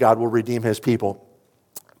last day, God will redeem his people.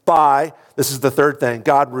 This is the third thing,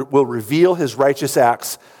 God will reveal his righteous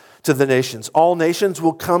acts to the nations. All nations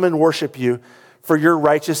will come and worship you, for your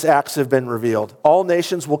righteous acts have been revealed. All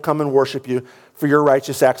nations will come and worship you, for your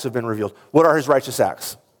righteous acts have been revealed. What are his righteous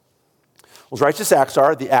acts? Well, his righteous acts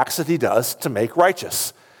are the acts that he does to make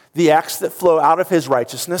righteous. The acts that flow out of his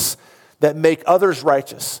righteousness that make others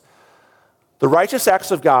righteous. The righteous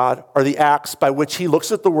acts of God are the acts by which he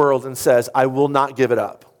looks at the world and says, I will not give it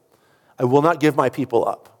up. I will not give my people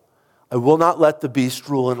up. I will not let the beast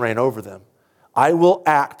rule and reign over them. I will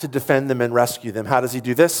act to defend them and rescue them. How does he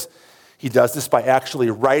do this? He does this by actually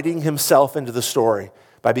writing himself into the story,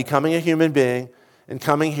 by becoming a human being and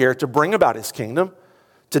coming here to bring about his kingdom,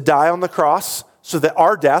 to die on the cross so that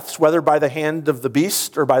our deaths, whether by the hand of the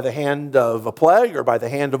beast or by the hand of a plague or by the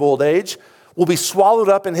hand of old age, will be swallowed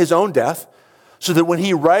up in his own death, so that when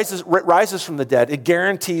he rises from the dead, it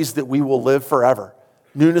guarantees that we will live forever.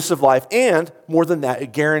 Newness of life, and more than that,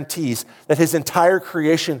 it guarantees that his entire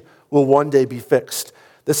creation will one day be fixed.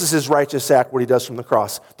 This is his righteous act, what he does from the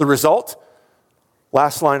cross. The result,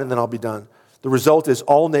 last line and then I'll be done. The result is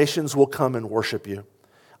all nations will come and worship you.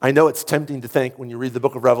 I know it's tempting to think when you read the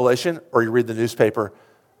book of Revelation or you read the newspaper,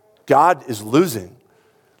 God is losing.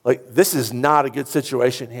 Like, this is not a good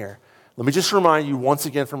situation here. Let me just remind you once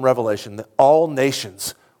again from Revelation that all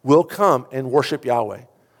nations will come and worship Yahweh.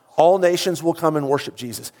 All nations will come and worship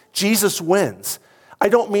Jesus. Jesus wins. I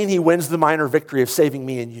don't mean he wins the minor victory of saving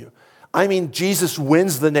me and you. I mean Jesus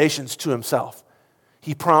wins the nations to himself.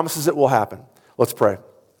 He promises it will happen. Let's pray.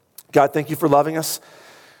 God, thank you for loving us.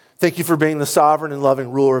 Thank you for being the sovereign and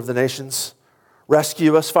loving ruler of the nations.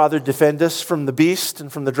 Rescue us, Father. Defend us from the beast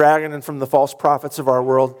and from the dragon and from the false prophets of our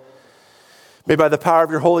world. May by the power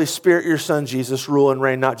of your Holy Spirit, your Son, Jesus, rule and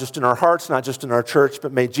reign, not just in our hearts, not just in our church,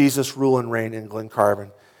 but may Jesus rule and reign in Glen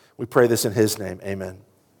Carbon. We pray this in his name. Amen.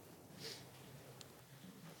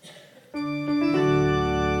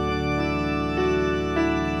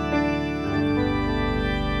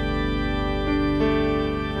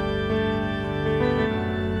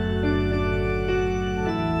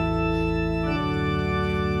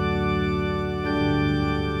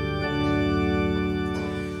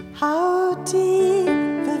 How deep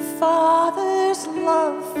the Father's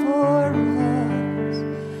love for us,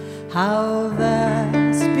 how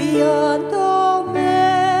vast beyond all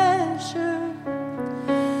measure,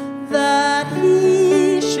 that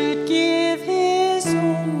he should give his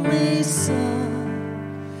only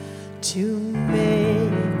Son to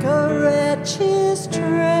make a wretch his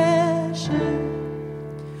treasure.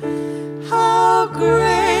 How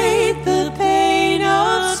great the pain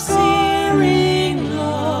of searing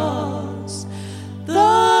loss,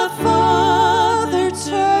 the Father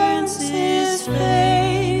turns his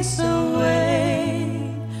face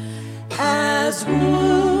away, as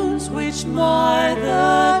wounds which mar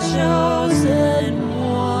the chosen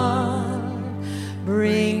one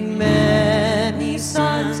bring many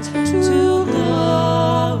sons to glory.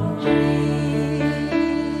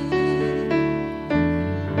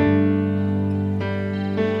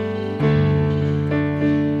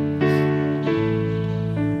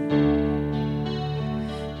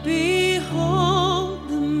 Behold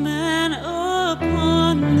the man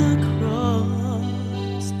upon the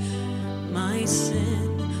cross, my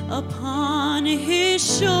sin upon his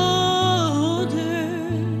shoulders.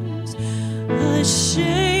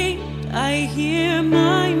 Ashamed, I hear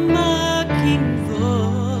my mocking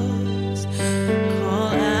voice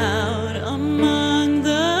call out among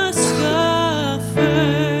the scoffers.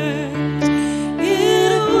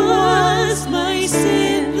 It was my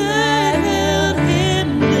sin that held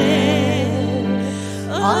him there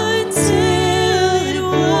until it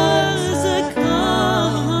was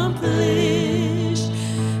accomplished.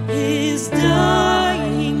 His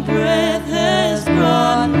dying breath has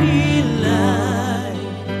brought me life.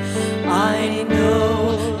 I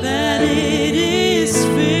know that it is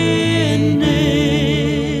finished.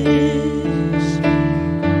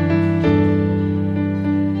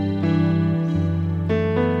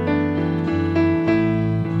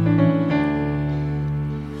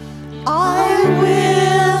 I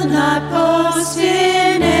will not boast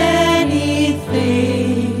in anything,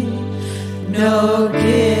 no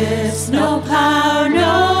gifts, no power,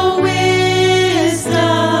 no wisdom,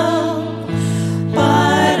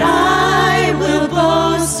 but I will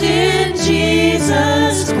boast in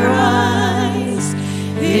Jesus Christ,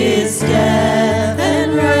 his death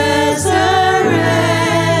and resurrection.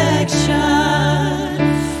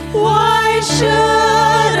 Why should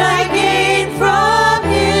I gain from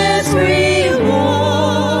his reward?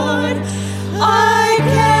 I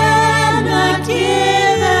cannot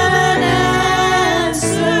give an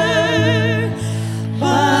answer,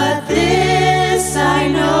 but this I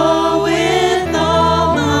know with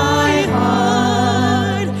all my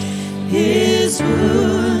heart: his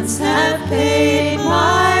wounds have paid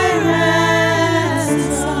my ransom.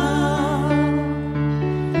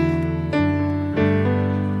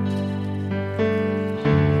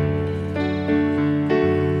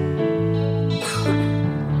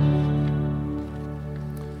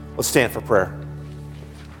 Let's stand for prayer.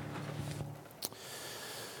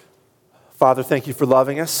 Father, thank you for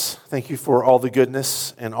loving us. Thank you for all the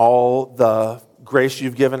goodness and all the grace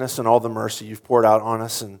you've given us and all the mercy you've poured out on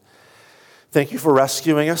us. And thank you for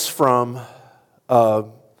rescuing us from,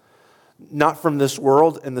 not from this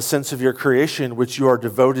world in the sense of your creation, which you are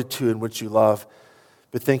devoted to and which you love,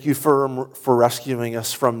 but thank you for rescuing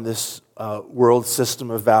us from this world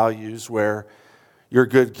system of values where your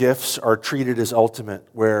good gifts are treated as ultimate,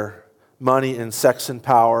 where money and sex and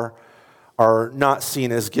power are not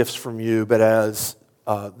seen as gifts from you, but as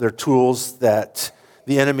they're tools that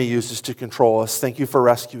the enemy uses to control us. Thank you for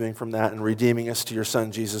rescuing from that and redeeming us to your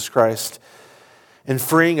Son, Jesus Christ, and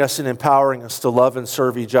freeing us and empowering us to love and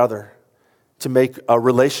serve each other, to make a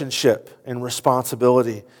relationship and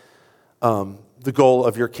responsibility the goal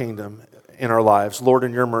of your kingdom in our lives. Lord,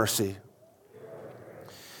 in your mercy,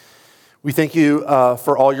 we thank you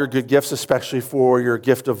for all your good gifts, especially for your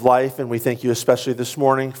gift of life, and we thank you especially this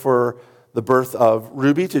morning for the birth of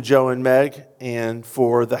Ruby to Joe and Meg, and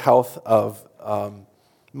for the health of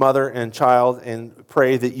mother and child, and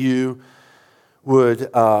pray that you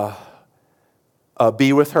would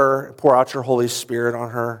be with her, pour out your Holy Spirit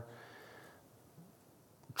on her,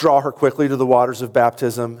 draw her quickly to the waters of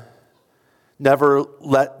baptism. Never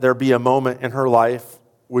let there be a moment in her life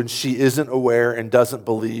when she isn't aware and doesn't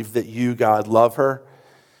believe that you, God, love her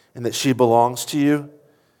and that she belongs to you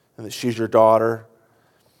and that she's your daughter.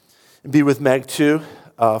 And be with Meg too.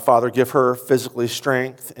 Father, give her physically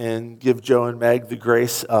strength and give Joe and Meg the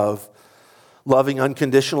grace of loving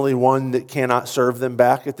unconditionally one that cannot serve them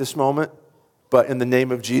back at this moment, but in the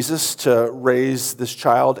name of Jesus to raise this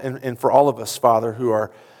child. And for all of us, Father, who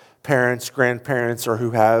are parents, grandparents, or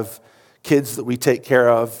who have kids that we take care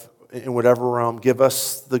of in whatever realm, give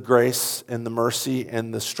us the grace and the mercy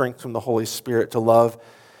and the strength from the Holy Spirit to love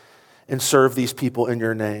and serve these people in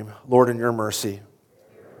your name. Lord, in your mercy.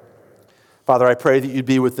 Father, I pray that you'd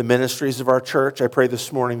be with the ministries of our church. I pray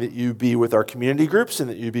this morning that you be with our community groups and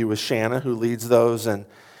that you be with Shanna, who leads those. And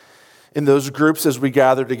in those groups, as we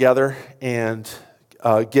gather together and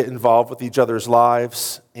get involved with each other's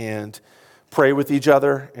lives and pray with each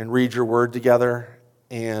other and read your word together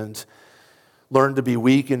and learn to be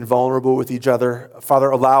weak and vulnerable with each other. Father,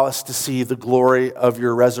 allow us to see the glory of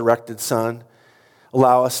your resurrected Son.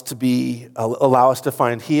 Allow us to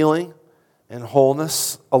find healing and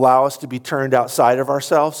wholeness. Allow us to be turned outside of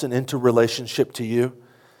ourselves and into relationship to you.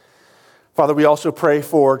 Father, we also pray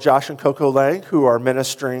for Josh and Coco Lang, who are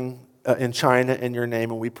ministering in China in your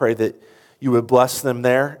name, and we pray that you would bless them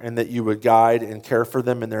there and that you would guide and care for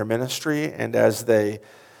them in their ministry and as they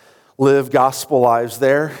live gospel lives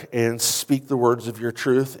there and speak the words of your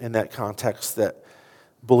truth in that context, that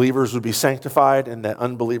believers would be sanctified and that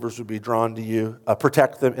unbelievers would be drawn to you.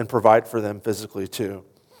 Protect them and provide for them physically too.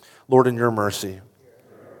 Lord, in your mercy.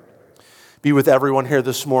 Be with everyone here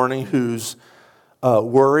this morning who's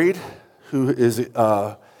worried, who is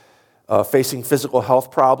facing physical health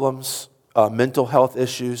problems, mental health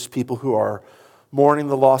issues, people who are mourning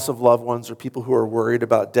the loss of loved ones, or people who are worried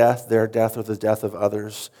about death, their death, or the death of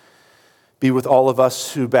others. Be with all of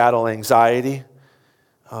us who battle anxiety.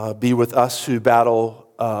 Be with us who battle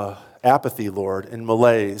apathy, Lord, and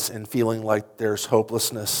malaise, and feeling like there's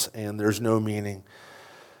hopelessness and there's no meaning.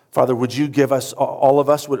 Father, would you give us, all of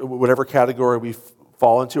us, whatever category we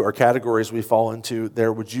fall into, or categories we fall into,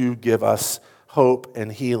 there, would you give us hope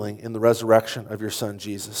and healing in the resurrection of your Son,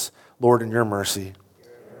 Jesus. Lord, in your mercy.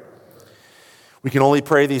 We can only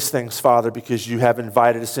pray these things, Father, because you have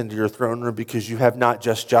invited us into your throne room, because you have not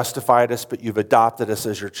just justified us, but you've adopted us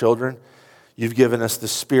as your children. You've given us the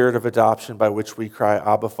spirit of adoption by which we cry,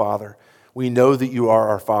 Abba, Father. We know that you are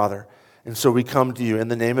our Father. And so we come to you in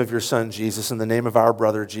the name of your Son, Jesus, in the name of our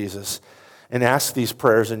brother, Jesus, and ask these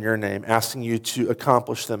prayers in your name, asking you to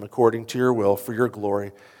accomplish them according to your will, for your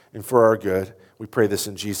glory, and for our good. We pray this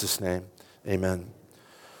in Jesus' name. Amen.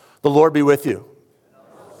 The Lord be with you.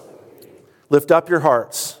 Lift up your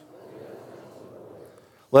hearts.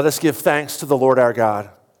 Let us give thanks to the Lord our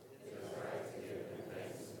God.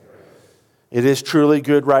 It is truly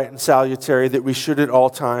good, right, and salutary that we should at all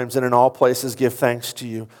times and in all places give thanks to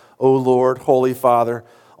you, O Lord, Holy Father,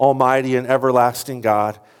 Almighty and everlasting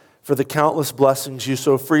God, for the countless blessings you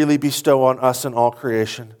so freely bestow on us and all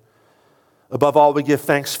creation. Above all, we give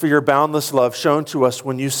thanks for your boundless love shown to us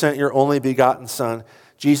when you sent your only begotten Son,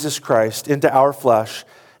 Jesus Christ, into our flesh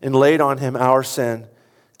and laid on him our sin,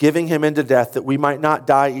 giving him into death that we might not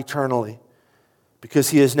die eternally, because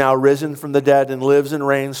he is now risen from the dead and lives and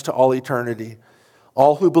reigns to all eternity.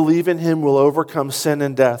 All who believe in him will overcome sin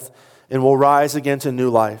and death and will rise again to new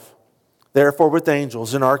life. Therefore, with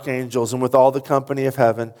angels and archangels and with all the company of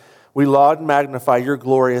heaven, we laud and magnify your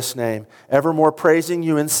glorious name, evermore praising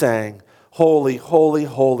you and saying, Holy, holy,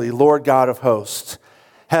 holy, Lord God of hosts.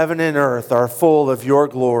 Heaven and earth are full of your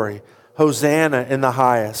glory. Hosanna in the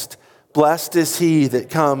highest. Blessed is he that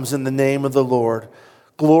comes in the name of the Lord.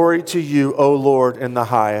 Glory to you, O Lord, in the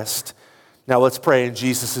highest. Now let's pray in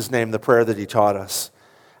Jesus' name the prayer that he taught us.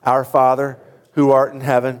 Our Father, who art in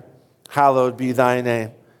heaven, hallowed be thy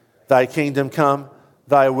name. Thy kingdom come,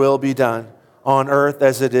 thy will be done, on earth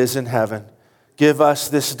as it is in heaven. Give us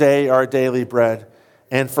this day our daily bread,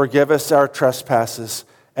 and forgive us our trespasses,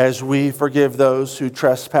 as we forgive those who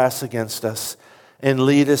trespass against us. And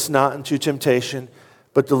lead us not into temptation,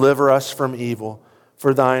 but deliver us from evil.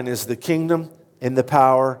 For thine is the kingdom, and the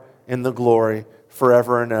power, and the glory,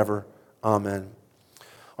 forever and ever. Amen.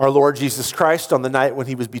 Our Lord Jesus Christ, on the night when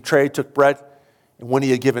he was betrayed, took bread, and when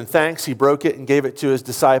he had given thanks, he broke it and gave it to his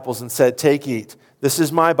disciples and said, Take, eat. This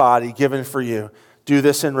is my body given for you. Do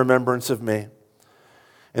this in remembrance of me.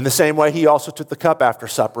 In the same way, he also took the cup after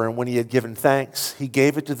supper, and when he had given thanks, he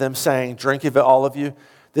gave it to them, saying, Drink of it, all of you.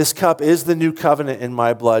 This cup is the new covenant in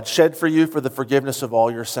my blood, shed for you for the forgiveness of all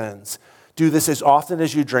your sins. Do this as often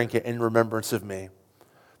as you drink it in remembrance of me.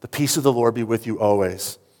 The peace of the Lord be with you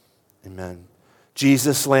always. Amen.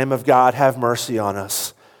 Jesus, Lamb of God, have mercy on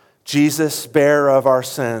us. Jesus, bearer of our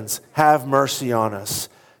sins, have mercy on us.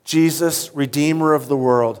 Jesus, Redeemer of the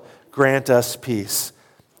world, grant us peace.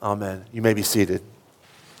 Amen. You may be seated.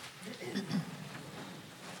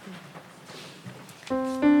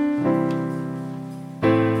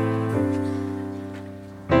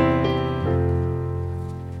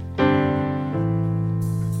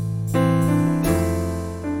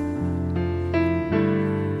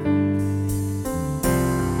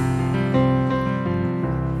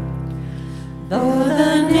 Though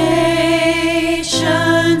the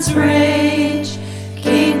nations rage,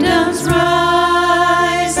 kingdoms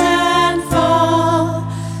rise and fall,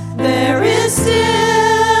 there is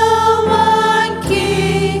still one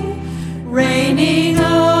King reigning over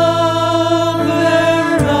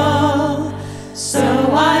all. So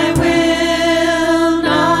I will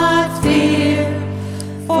not fear,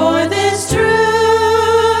 for this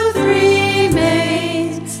truth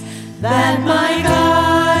remains, that my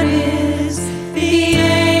God is the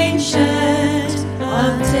Ancient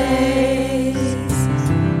of Days.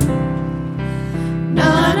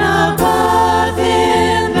 None above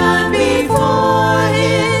him, none before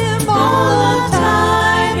him, all of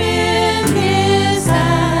time in his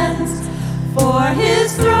hands. For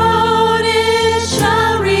his throne it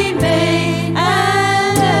shall remain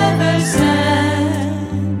and ever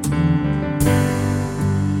stand.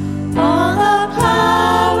 All the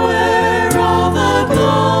power, all the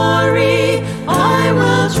glory, I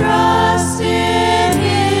will trust in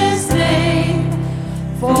his name.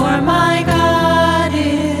 For my God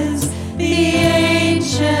is the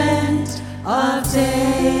Ancient of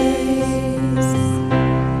Days.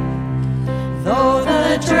 Though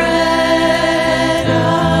the dread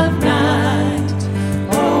of night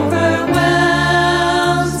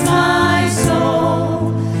overwhelms my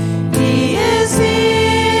soul, he is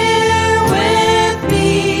here with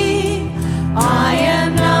me. I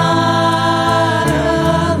am not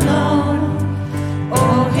alone.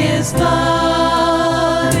 Oh, his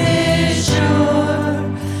love is sure,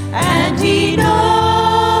 and he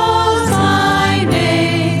knows my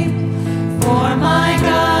name. For my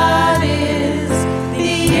God is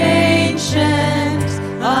the Ancient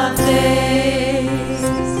of Days.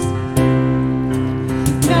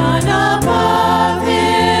 None above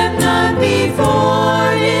him, none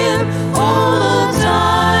before him, all of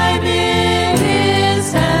time in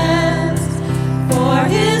his hands. For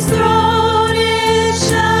his throne it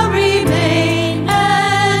shall remain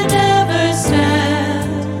and ever stand.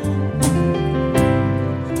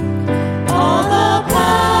 All the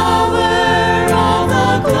power, all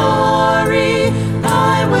the glory,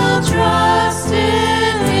 I will trust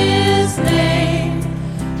in his name.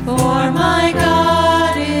 For my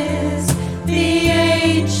God is the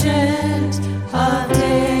Ancient of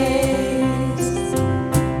Days.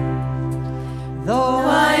 Though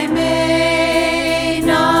I may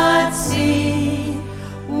not see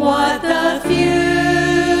what the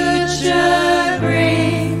future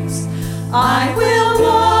brings, I will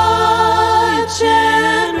watch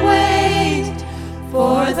and wait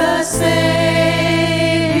for the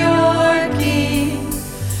Savior King.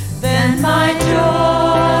 Then my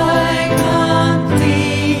joy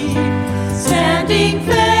complete, standing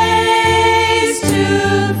face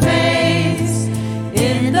to face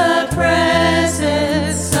in the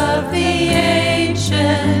presence of the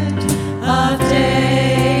Ancient of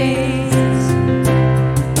Days.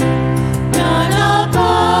 None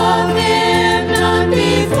above him, none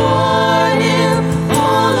before him,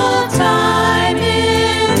 all of time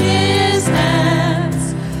in his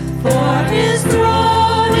hands. For his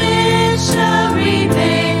throne it shall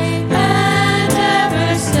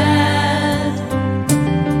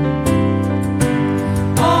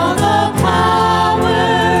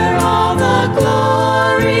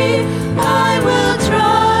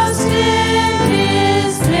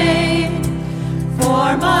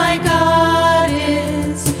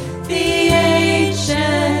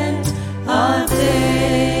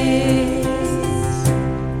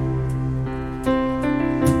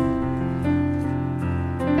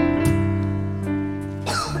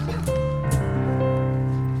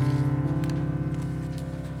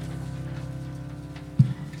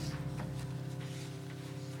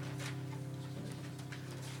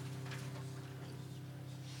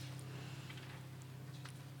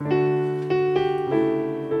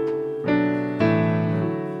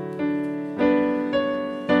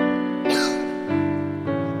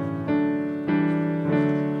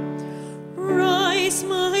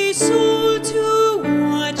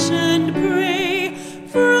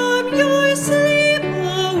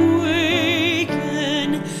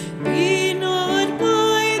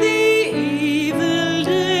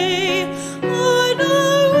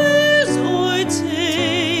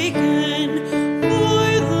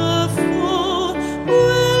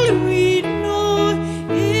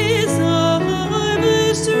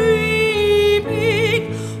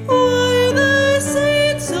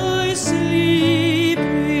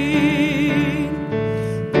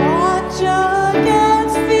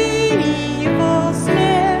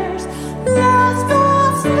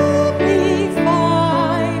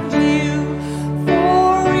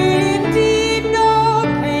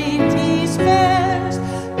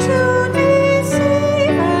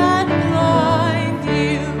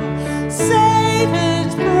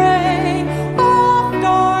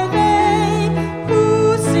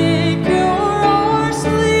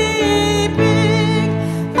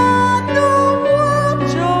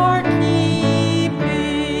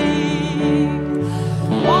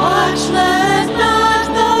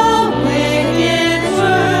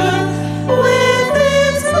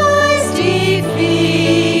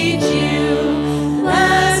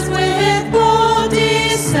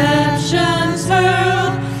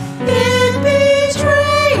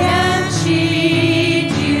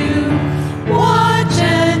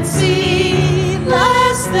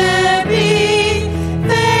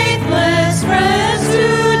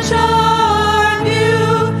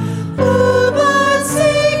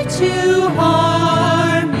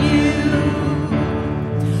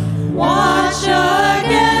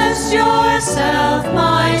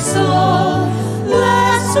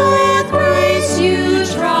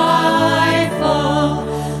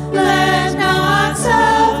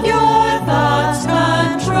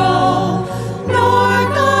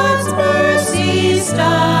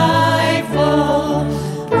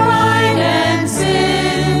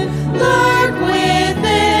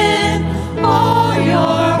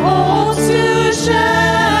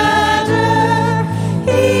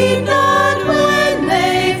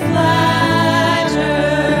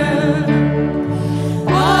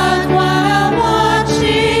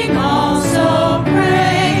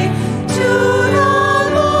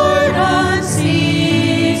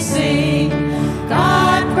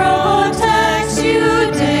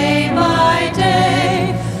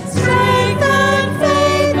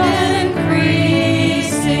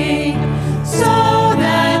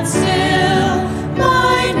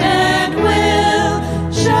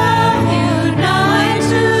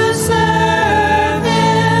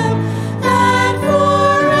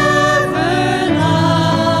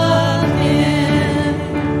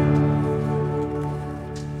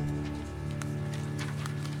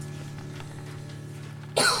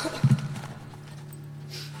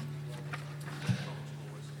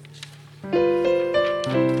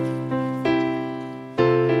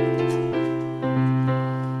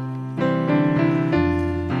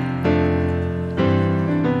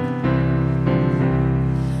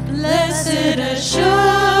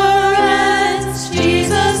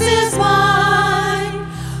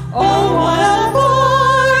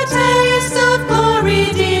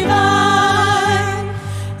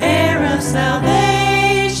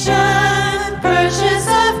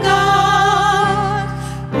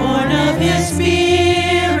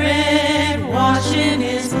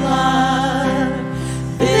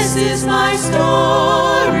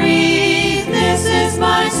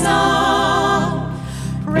song,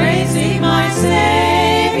 praising my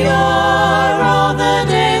Savior all the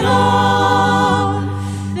day long.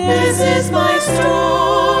 This is my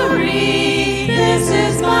story, this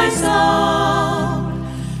is my song,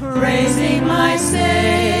 praising my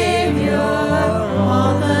Savior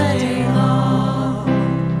all the day long.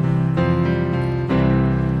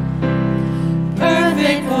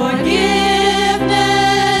 Perfect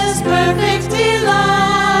forgiveness, perfect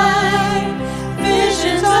delight,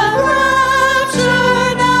 visions of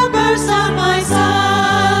rapture now burst on my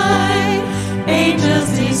sight. Angels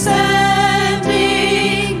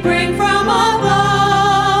descending, bring from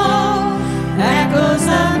above echoes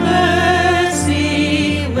of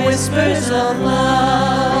mercy, whispers of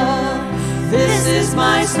love. This is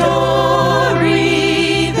my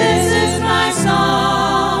story, this is my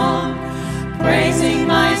song, praising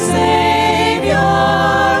my Savior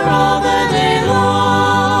all the day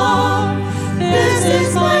long. This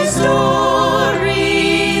is my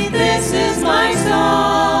story, this is my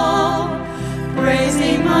song,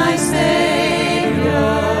 praising my Savior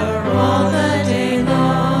all the day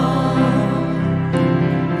long.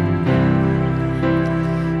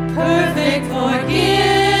 Perfect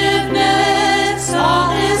forgiveness,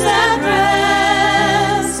 all is at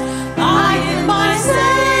rest. I in my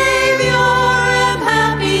Savior am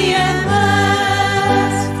happy and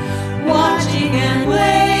blessed, watching and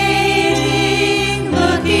waiting,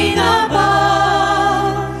 looking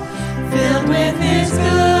above, filled with His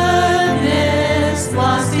goodness,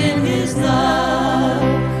 lost in His love.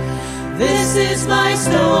 This is my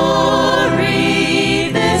story,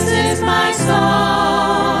 this is my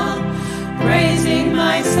song, praising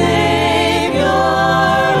my Savior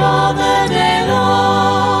all the day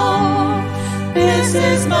long. This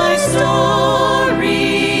is my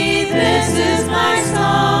story, this is my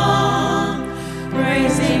song,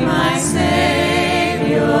 praising my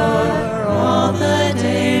Savior all the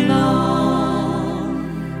day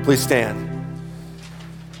long. Please stand.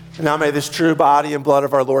 And now may this true body and blood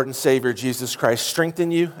of our Lord and Savior Jesus Christ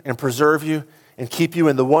strengthen you and preserve you and keep you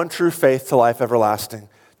in the one true faith to life everlasting.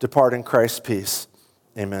 Depart in Christ's peace.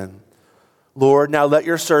 Amen. Lord, now let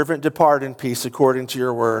your servant depart in peace according to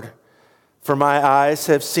your word. For my eyes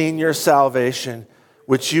have seen your salvation,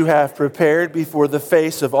 which you have prepared before the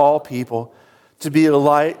face of all people, to be a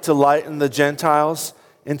light to lighten the Gentiles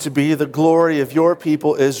and to be the glory of your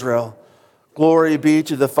people Israel. Glory be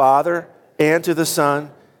to the Father and to the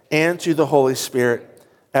Son and to the Holy Spirit,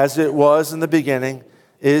 as it was in the beginning,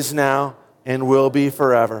 is now, and will be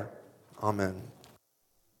forever. Amen.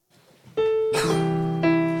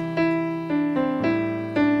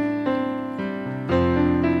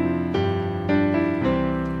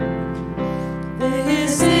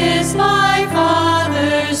 This is my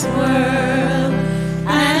Father's world,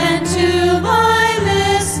 and to my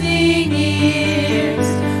listening ears,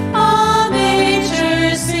 all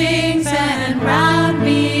nature sings and round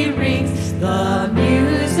me rings the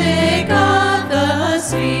music of the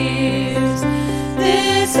spheres.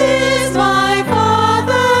 This is my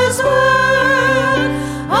Father's world,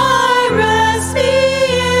 I rest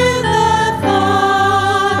me in the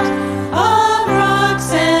thought of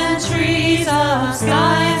rocks and trees, of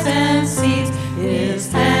skies and seas,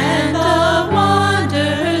 His hand of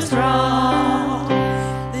wonders wrought.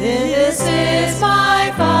 This is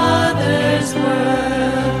my Father's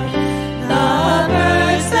world, the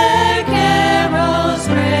birds their carols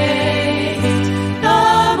raise,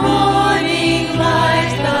 the morning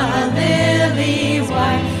light, the lily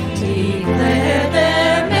white, declare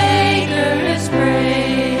their Maker's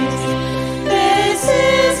praise. This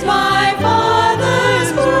is my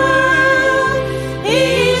Father's world,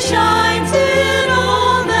 He shines in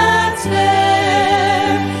all that's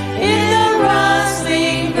fair. In the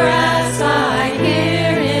rustling grass I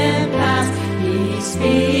hear Him pass, He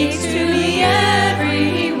speaks to me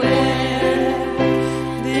everywhere.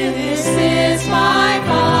 This is my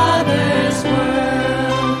Father's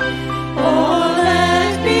world, oh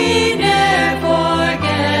let me ne'er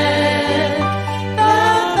forget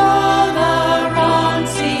that though the wrong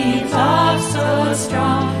seems oft so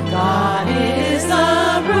strong, God is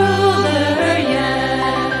the ruler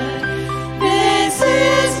yet. This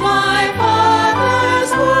is my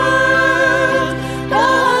Father's world,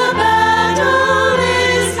 the battle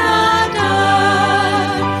is not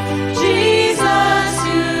done. Jesus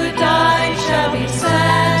who died shall be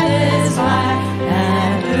satisfied,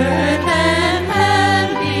 and earth and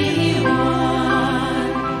heaven be one.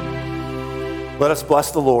 Let us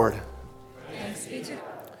bless the Lord.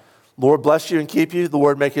 Lord bless you and keep you. The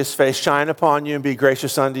Lord make His face shine upon you and be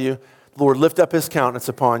gracious unto you. The Lord lift up His countenance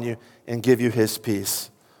upon you and give you His peace.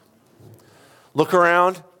 Look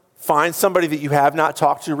around Find somebody that you have not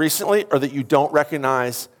talked to recently or that you don't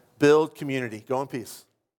recognize. Build community. Go in peace.